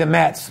rather play the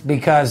Mets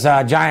because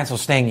Giants will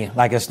sting you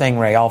like a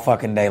stingray all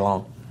fucking day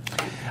long.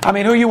 I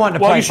mean, who you want to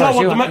play you saw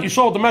first? You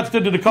saw what the Mets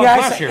did to the Cubs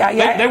last year.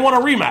 They want a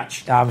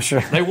rematch. I'm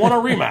sure. They want a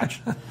rematch.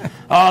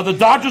 The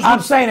Dodgers.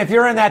 I'm saying if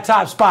you're in that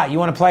top spot, you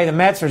want to play the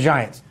Mets or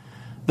Giants?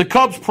 The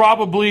Cubs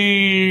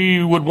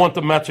probably would want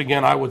the Mets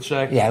again, I would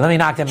say. Yeah, let me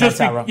knock them Mets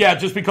out. Yeah,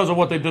 just because of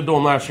what they did to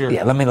them last year.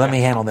 Yeah, let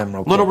me handle them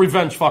real quick. Little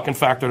revenge fucking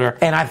factor there.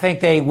 And I think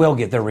they will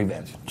get their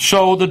revenge.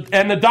 So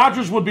the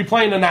Dodgers would be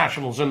playing the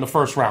Nationals in the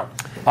first round.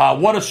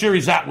 What a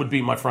series that would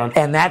be, my friend.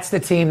 And that's the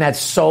team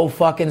that's so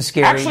fucking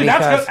scary.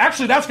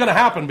 Actually, that's going to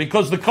happen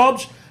because the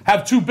Cubs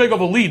have too big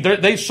of a lead.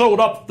 They sewed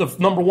up the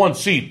number 1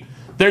 seed.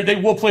 They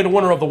will play the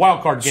winner of the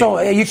wild card game. So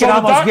you can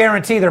almost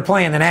guarantee they're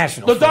playing the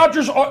Nationals.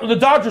 The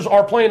Dodgers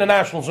are playing the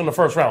Nationals in the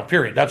first round.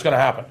 Period. That's going to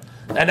happen,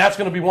 and that's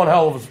going to be one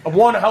hell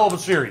of a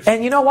series.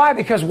 And you know why?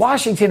 Because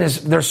Washington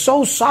they're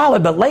so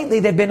solid, but lately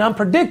they've been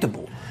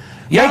unpredictable.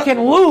 Yeah. They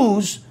can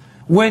lose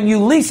when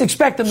you least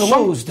expect them to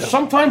lose.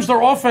 Sometimes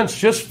their offense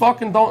just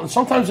fucking don't.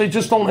 Sometimes they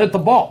just don't hit the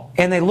ball,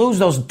 and they lose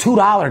those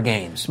 $2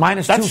 games,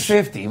 minus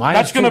 250.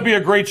 That's going to be a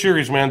great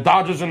series, man.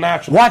 Dodgers and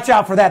Nationals. Watch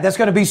out for that. That's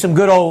going to be some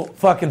good old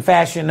fucking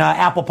fashion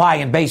apple pie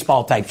and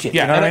baseball type shit.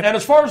 Yeah, you know what I mean? And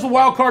as far as the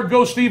wild card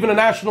goes, Steve, in the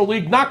National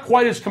League, not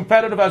quite as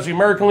competitive as the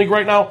American League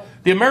right now.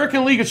 The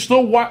American League is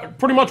still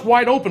pretty much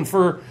wide open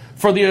for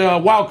the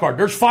wild card.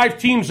 There's 5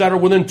 teams that are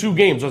within 2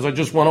 games, as I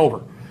just went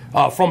over,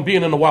 from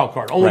being in the wild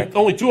card.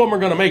 Only 2 of them are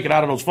going to make it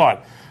out of those 5.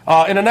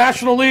 In the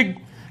National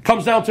League,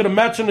 comes down to the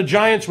Mets and the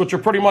Giants, which are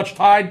pretty much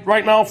tied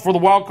right now for the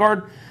wild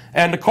card.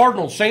 And the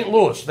Cardinals, St.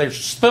 Louis, they're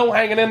still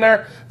hanging in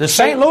there.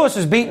 St. Louis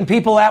is beating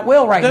people at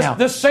will now.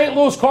 This St.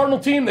 Louis Cardinal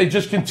team, they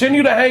just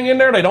continue to hang in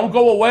there. They don't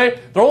go away.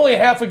 They're only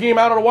half a game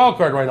out of the wild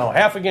card right now.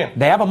 Half a game.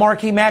 They have a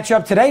marquee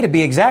matchup today, to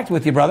be exact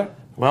with you, brother.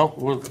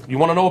 Well, you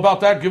want to know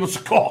about that? Give us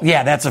a call.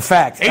 Yeah, that's a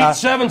fact.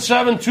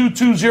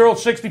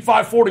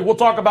 877-220-6540. We'll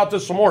talk about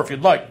this some more if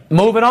you'd like.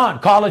 Moving on.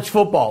 College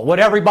football. What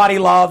everybody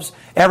loves,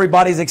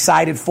 everybody's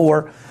excited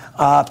for.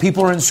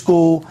 People are in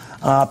school.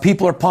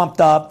 People are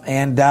pumped up.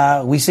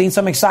 And we've seen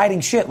some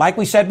exciting shit. Like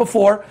we said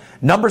before,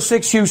 number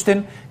 6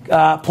 Houston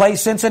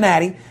plays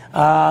Cincinnati.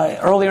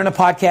 Earlier in the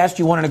podcast,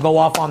 you wanted to go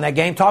off on that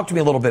game. Talk to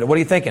me a little bit. What are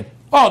you thinking?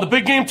 Oh, the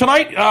big game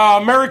tonight,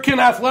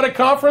 American Athletic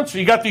Conference.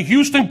 You got the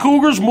Houston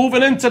Cougars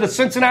moving into the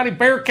Cincinnati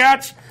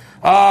Bearcats.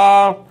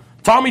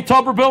 Tommy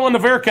Tuberville and the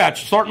Bearcats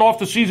starting off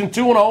the season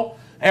 2-0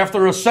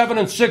 after a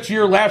 7-6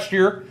 year last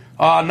year.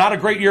 Not a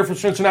great year for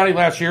Cincinnati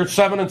last year,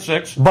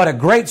 7-6. But a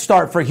great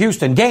start for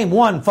Houston. Game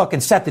 1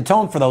 fucking set the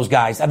tone for those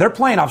guys. They're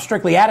playing off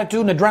strictly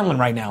attitude and adrenaline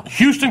right now.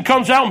 Houston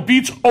comes out and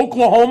beats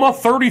Oklahoma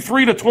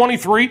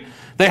 33-23.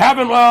 They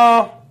haven't...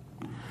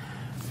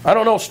 I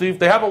don't know, Steve.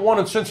 They haven't won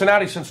in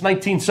Cincinnati since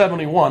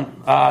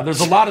 1971. There's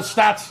a lot of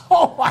stats.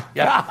 Oh, my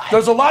God.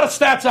 There's a lot of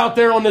stats out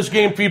there on this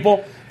game,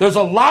 people. There's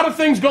a lot of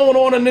things going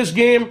on in this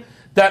game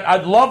that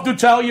I'd love to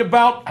tell you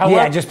about.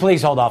 However, just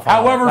please hold off on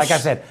however, that. Like I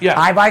said,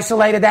 I've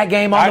isolated that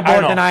game on the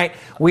board tonight.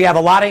 We have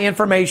a lot of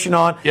information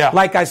on. Yeah.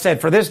 Like I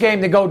said, for this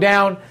game to go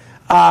down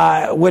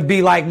would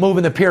be like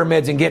moving the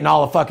pyramids and getting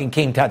all the fucking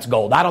King Tut's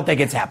gold. I don't think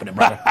it's happening,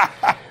 brother.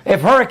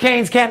 If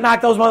hurricanes can't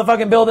knock those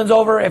motherfucking buildings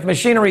over, if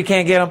machinery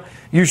can't get them,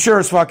 you sure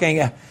as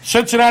fucking...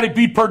 Cincinnati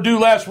beat Purdue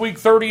last week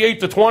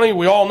 38-20.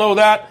 We all know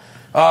that.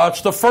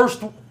 It's the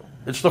first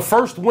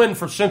win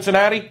for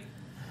Cincinnati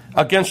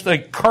against a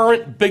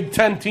current Big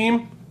Ten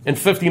team in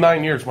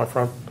 59 years, my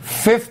friend.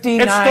 59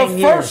 years. It's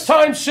the first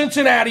time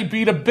Cincinnati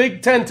beat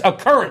a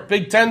current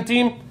Big Ten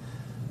team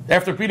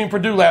after beating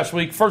Purdue last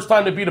week. First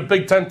time they beat a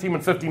Big Ten team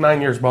in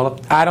 59 years,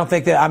 brother. I don't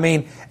think that,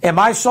 am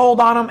I sold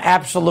on them?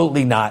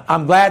 Absolutely not.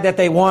 I'm glad that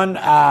they won.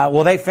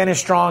 Will they finish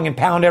strong and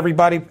pound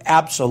everybody?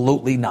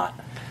 Absolutely not.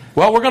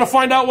 Well, we're going to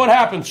find out what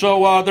happens.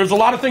 So there's a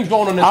lot of things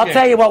going on in this game. I'll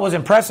tell you what was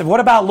impressive. What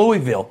about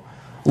Louisville?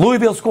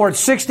 Louisville scored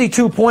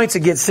 62 points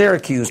against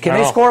Syracuse. Can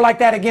they score like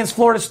that against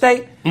Florida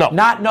State? No.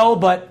 Not no,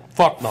 but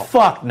fuck no.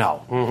 Fuck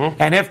no.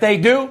 Mm-hmm. And if they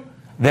do,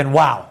 then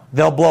wow,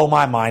 they'll blow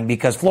my mind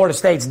because Florida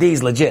State's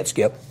D's legit,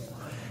 Skip.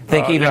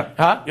 Think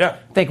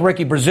Think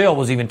Ricky Brazil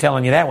was even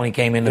telling you that when he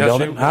came in the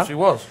building. Yes, he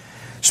was.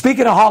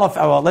 Speaking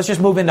of let's just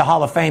move into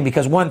Hall of Fame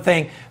because one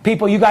thing,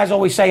 people, you guys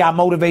always say I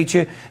motivate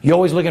you. You're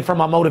always looking for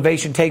my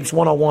motivation tapes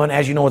 101.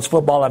 As you know, it's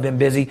football. I've been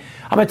busy.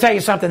 I'm going to tell you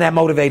something that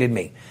motivated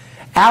me.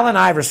 Allen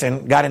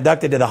Iverson got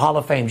inducted to the Hall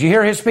of Fame. Did you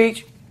hear his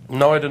speech?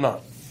 No, I did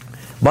not.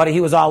 Buddy,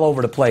 he was all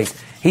over the place.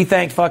 He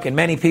thanked fucking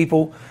many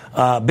people.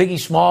 Biggie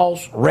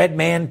Smalls,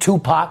 Redman,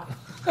 Tupac.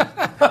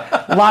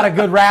 A lot of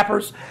good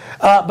rappers.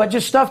 But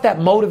just stuff that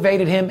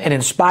motivated him and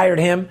inspired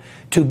him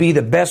to be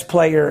the best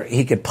player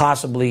he could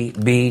possibly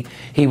be.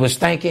 He was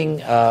thanking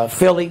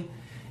Philly,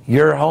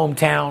 your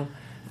hometown.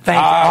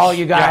 Thank all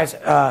you guys.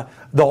 Yeah.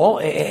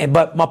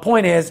 But my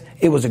point is,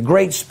 it was a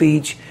great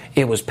speech.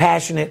 It was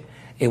passionate.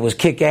 It was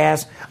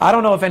kick-ass. I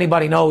don't know if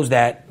anybody knows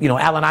that,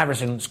 Allen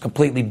Iverson's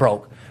completely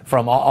broke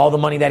from all the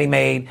money that he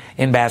made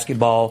in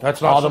basketball,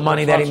 all the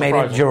money that he made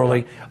in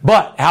jewelry.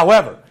 But,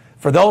 however,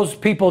 for those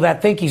people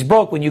that think he's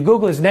broke, when you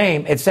Google his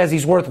name, it says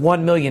he's worth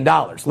 $1 million.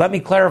 Let me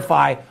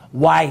clarify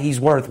why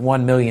he's worth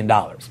 $1 million.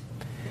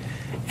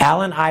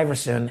 Allen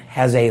Iverson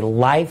has a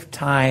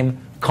lifetime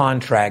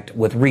contract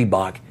with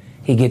Reebok.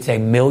 He gets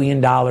 $1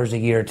 million a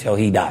year till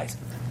he dies.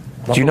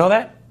 Did you know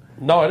that?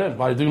 No, I didn't,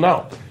 but I do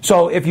now.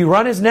 So if you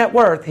run his net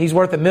worth, he's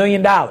worth $1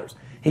 million.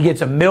 He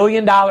gets $1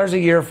 million a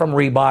year from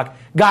Reebok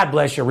God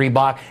bless you,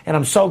 Reebok. And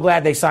I'm so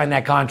glad they signed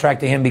that contract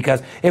to him,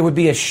 because it would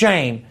be a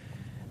shame,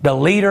 the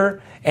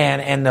leader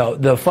and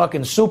the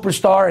fucking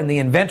superstar and the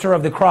inventor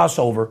of the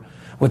crossover,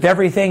 with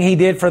everything he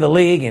did for the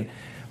league and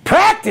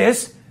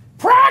practice.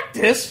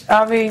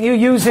 I mean, you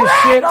use his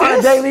shit on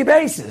a daily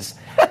basis.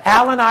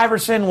 Allen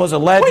Iverson was a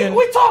legend.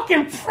 We're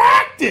talking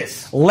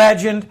practice.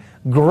 Legend,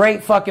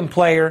 great fucking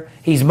player.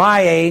 He's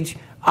my age.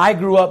 I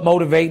grew up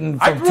motivating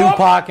from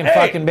Tupac and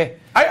fucking...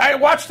 I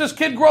watched this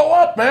kid grow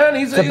up, man.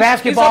 He's a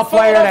basketball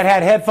player that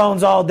had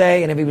headphones all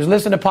day, and if he was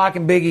listening to Pac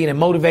and Biggie and it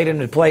motivated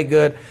him to play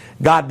good,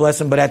 God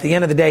bless him. But at the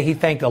end of the day, he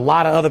thanked a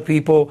lot of other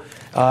people.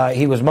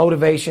 He was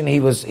motivation.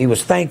 He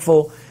was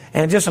thankful.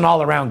 And just an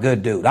all-around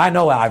good dude. I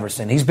know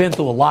Iverson. He's been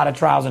through a lot of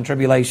trials and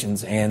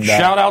tribulations. And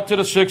shout out to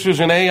the Sixers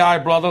and AI,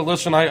 brother.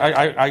 Listen,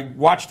 I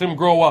watched him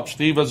grow up,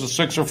 Steve, as a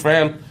Sixer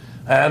fan.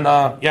 And,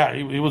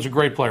 he was a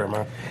great player,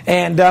 man.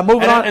 And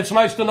moving on. It's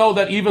nice to know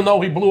that even though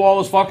he blew all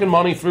his fucking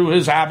money through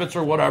his habits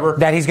or whatever,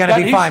 that he's going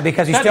to be fine,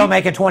 because he's still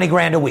making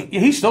 $20,000 a week.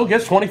 He still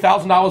gets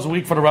 $20,000 a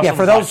week for the rest of his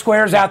life. Yeah, for those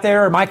squares out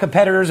there, or my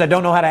competitors that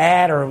don't know how to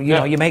add, or,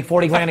 you make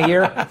 $40,000 a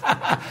year.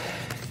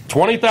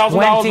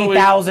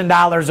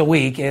 $20,000 a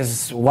week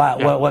is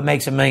what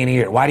makes $1 million a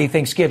year. Why do you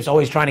think Skip's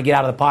always trying to get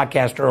out of the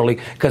podcast early?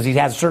 Because he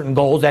has certain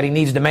goals that he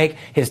needs to make.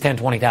 His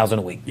 $20,000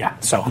 a week. Yeah.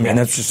 So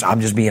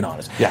I'm just being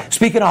honest. Yeah.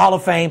 Speaking of Hall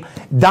of Fame,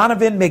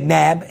 Donovan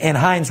McNabb and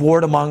Hines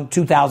Ward among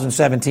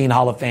 2017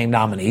 Hall of Fame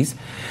nominees.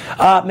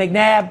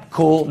 McNabb,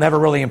 cool, never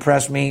really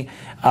impressed me.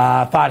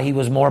 Thought he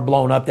was more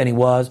blown up than he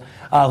was.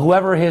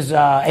 Whoever his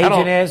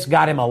agent is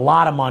got him a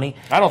lot of money.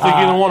 I don't think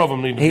either one of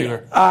them need to be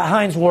there.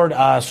 Hines Ward,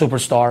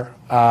 superstar.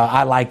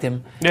 I liked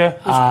him.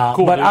 Yeah,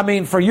 cool. But, dude. I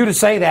mean, for you to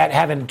say that,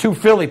 having two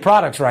Philly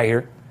products right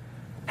here,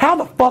 how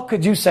the fuck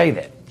could you say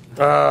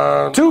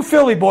that? Two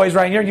Philly boys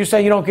right here, you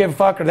say you don't give a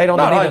fuck, or they don't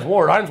know Hines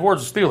Ward. Hines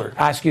Ward's a Steeler.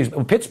 Excuse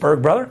me.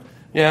 Pittsburgh, brother.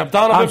 Yeah,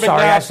 Donovan McNabb.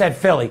 Sorry, I said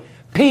Philly.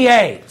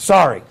 PA,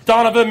 sorry.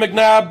 Donovan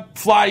McNabb,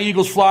 fly,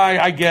 Eagles fly,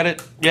 I get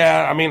it.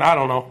 Yeah, I mean, I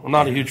don't know. I'm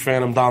not a huge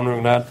fan of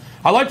Donovan McNabb.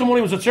 I liked him when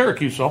he was at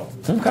Syracuse, so.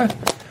 Okay.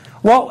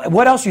 Well,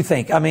 what else you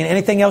think? I mean,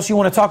 anything else you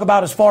want to talk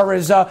about as far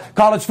as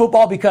college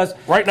football? Because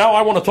right now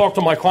I want to talk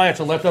to my clients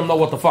and let them know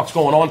what the fuck's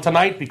going on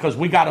tonight, because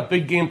we got a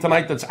big game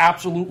tonight that's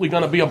absolutely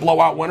going to be a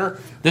blowout winner.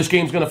 This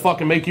game's going to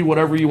fucking make you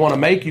whatever you want to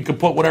make. You can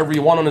put whatever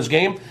you want on this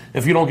game.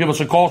 If you don't give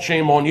us a call,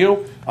 shame on you.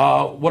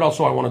 What else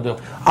do I want to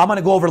do? I'm going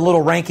to go over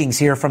little rankings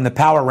here from the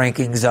power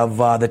rankings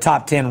of the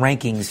top 10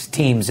 rankings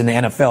teams in the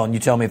NFL, and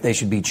you tell me if they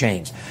should be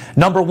changed.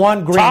 Number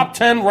one, top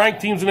 10 ranked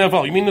teams in the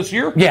NFL. You mean this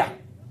year? Yeah.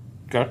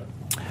 Okay.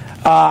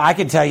 I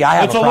can tell you, I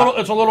have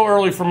it's a little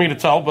early for me to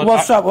tell, but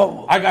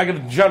I got a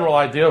general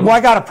idea. Well, I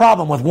got a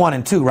problem with 1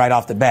 and 2 right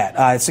off the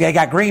bat. So I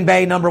got Green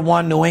Bay number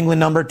 1, New England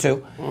number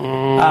 2.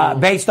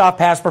 Based off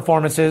past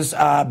performances,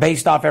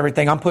 based off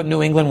everything, I'm putting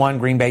New England 1,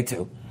 Green Bay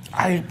 2.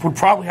 I would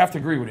probably have to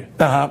agree with you.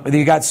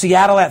 You got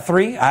Seattle at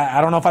 3. I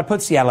don't know if I'd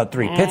put Seattle at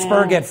 3.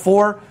 Pittsburgh at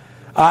 4.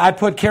 I'd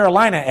put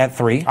Carolina at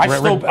 3.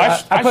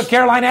 I put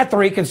Carolina at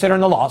 3,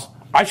 considering the loss.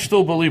 I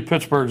still believe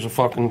Pittsburgh's a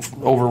fucking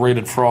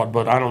overrated fraud,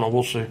 but I don't know.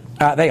 We'll see.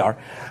 They are.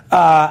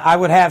 I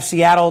would have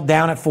Seattle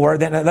down at 4.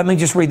 Then let me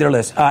just read their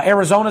list.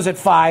 Arizona's at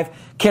 5.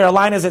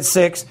 Carolina's at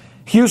 6.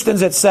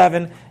 Houston's at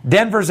 7.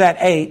 Denver's at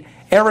 8.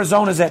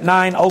 Arizona's at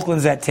 9.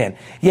 Oakland's at 10.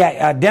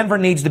 Yeah, Denver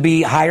needs to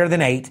be higher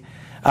than 8.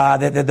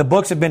 The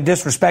books have been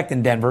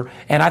disrespecting Denver,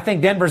 and I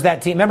think Denver's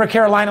that team. Remember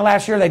Carolina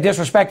last year? They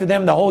disrespected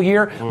them the whole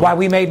year. Why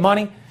we made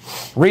money?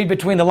 Read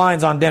between the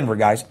lines on Denver,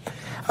 guys.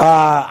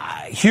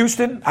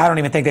 Houston, I don't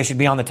even think they should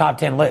be on the top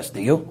 10 list.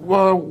 Do you?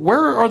 Well,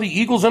 where are the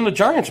Eagles and the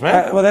Giants,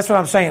 man? Well, that's what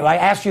I'm saying. I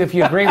asked you if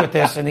you agree with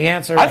this, and the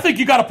answer... I think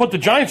you got to put the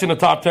Giants in the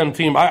top 10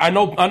 team. I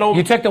know.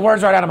 You took the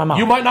words right out of my mouth.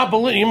 You might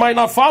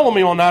not follow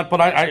me on that,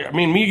 but I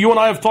mean, you and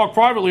I have talked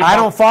privately. I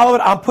don't follow it.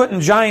 I'm putting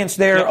Giants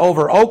there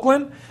over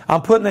Oakland.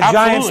 I'm putting the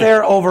Giants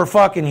there over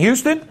fucking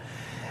Houston.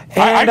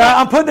 And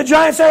I'm putting the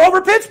Giants there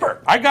over Pittsburgh.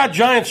 I got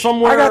Giants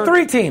somewhere. I got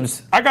 3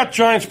 teams. I got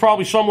Giants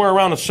probably somewhere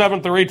around the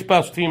 7th or 8th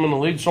best team in the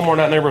league, somewhere in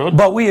that neighborhood.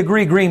 But we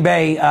agree Green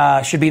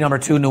Bay should be number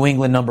 2, New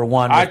England number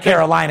 1, with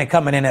Carolina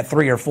coming in at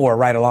 3 or 4,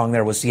 right along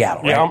there with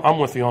Seattle. Right? Yeah, I'm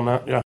with you on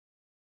that, yeah.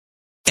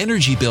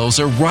 Energy bills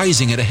are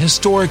rising at a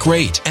historic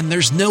rate, and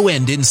there's no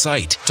end in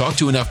sight. Talk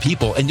to enough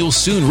people, and you'll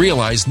soon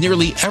realize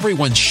nearly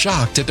everyone's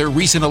shocked at their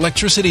recent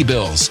electricity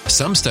bills.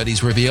 Some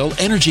studies reveal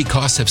energy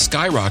costs have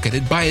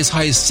skyrocketed by as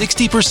high as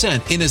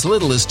 60% in as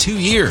little as 2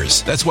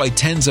 years. That's why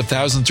tens of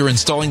thousands are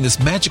installing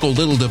this magical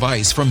little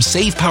device from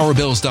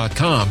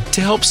SavePowerBills.com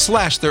to help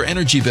slash their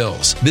energy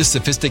bills. This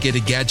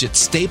sophisticated gadget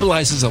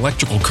stabilizes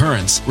electrical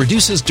currents,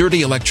 reduces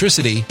dirty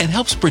electricity, and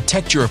helps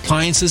protect your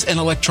appliances and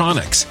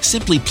electronics.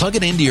 Simply plug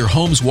it into your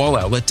home's Bills wall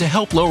outlet to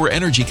help lower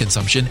energy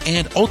consumption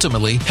and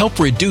ultimately help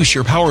reduce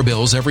your power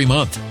bills every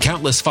month.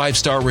 Countless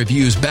 5-star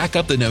reviews back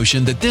up the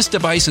notion that this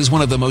device is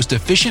one of the most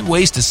efficient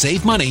ways to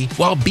save money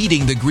while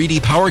beating the greedy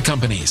power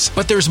companies.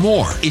 But there's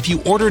more. If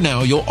you order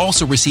now, you'll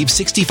also receive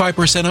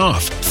 65%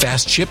 off,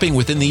 fast shipping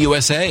within the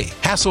USA,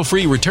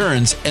 hassle-free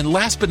returns, and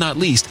last but not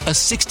least, a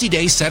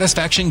 60-day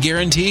satisfaction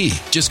guarantee.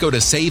 Just go to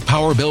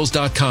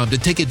SavePowerBills.com to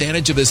take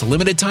advantage of this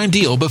limited time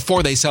deal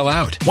before they sell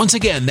out. Once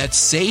again,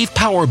 that's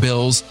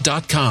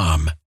SavePowerBills.com.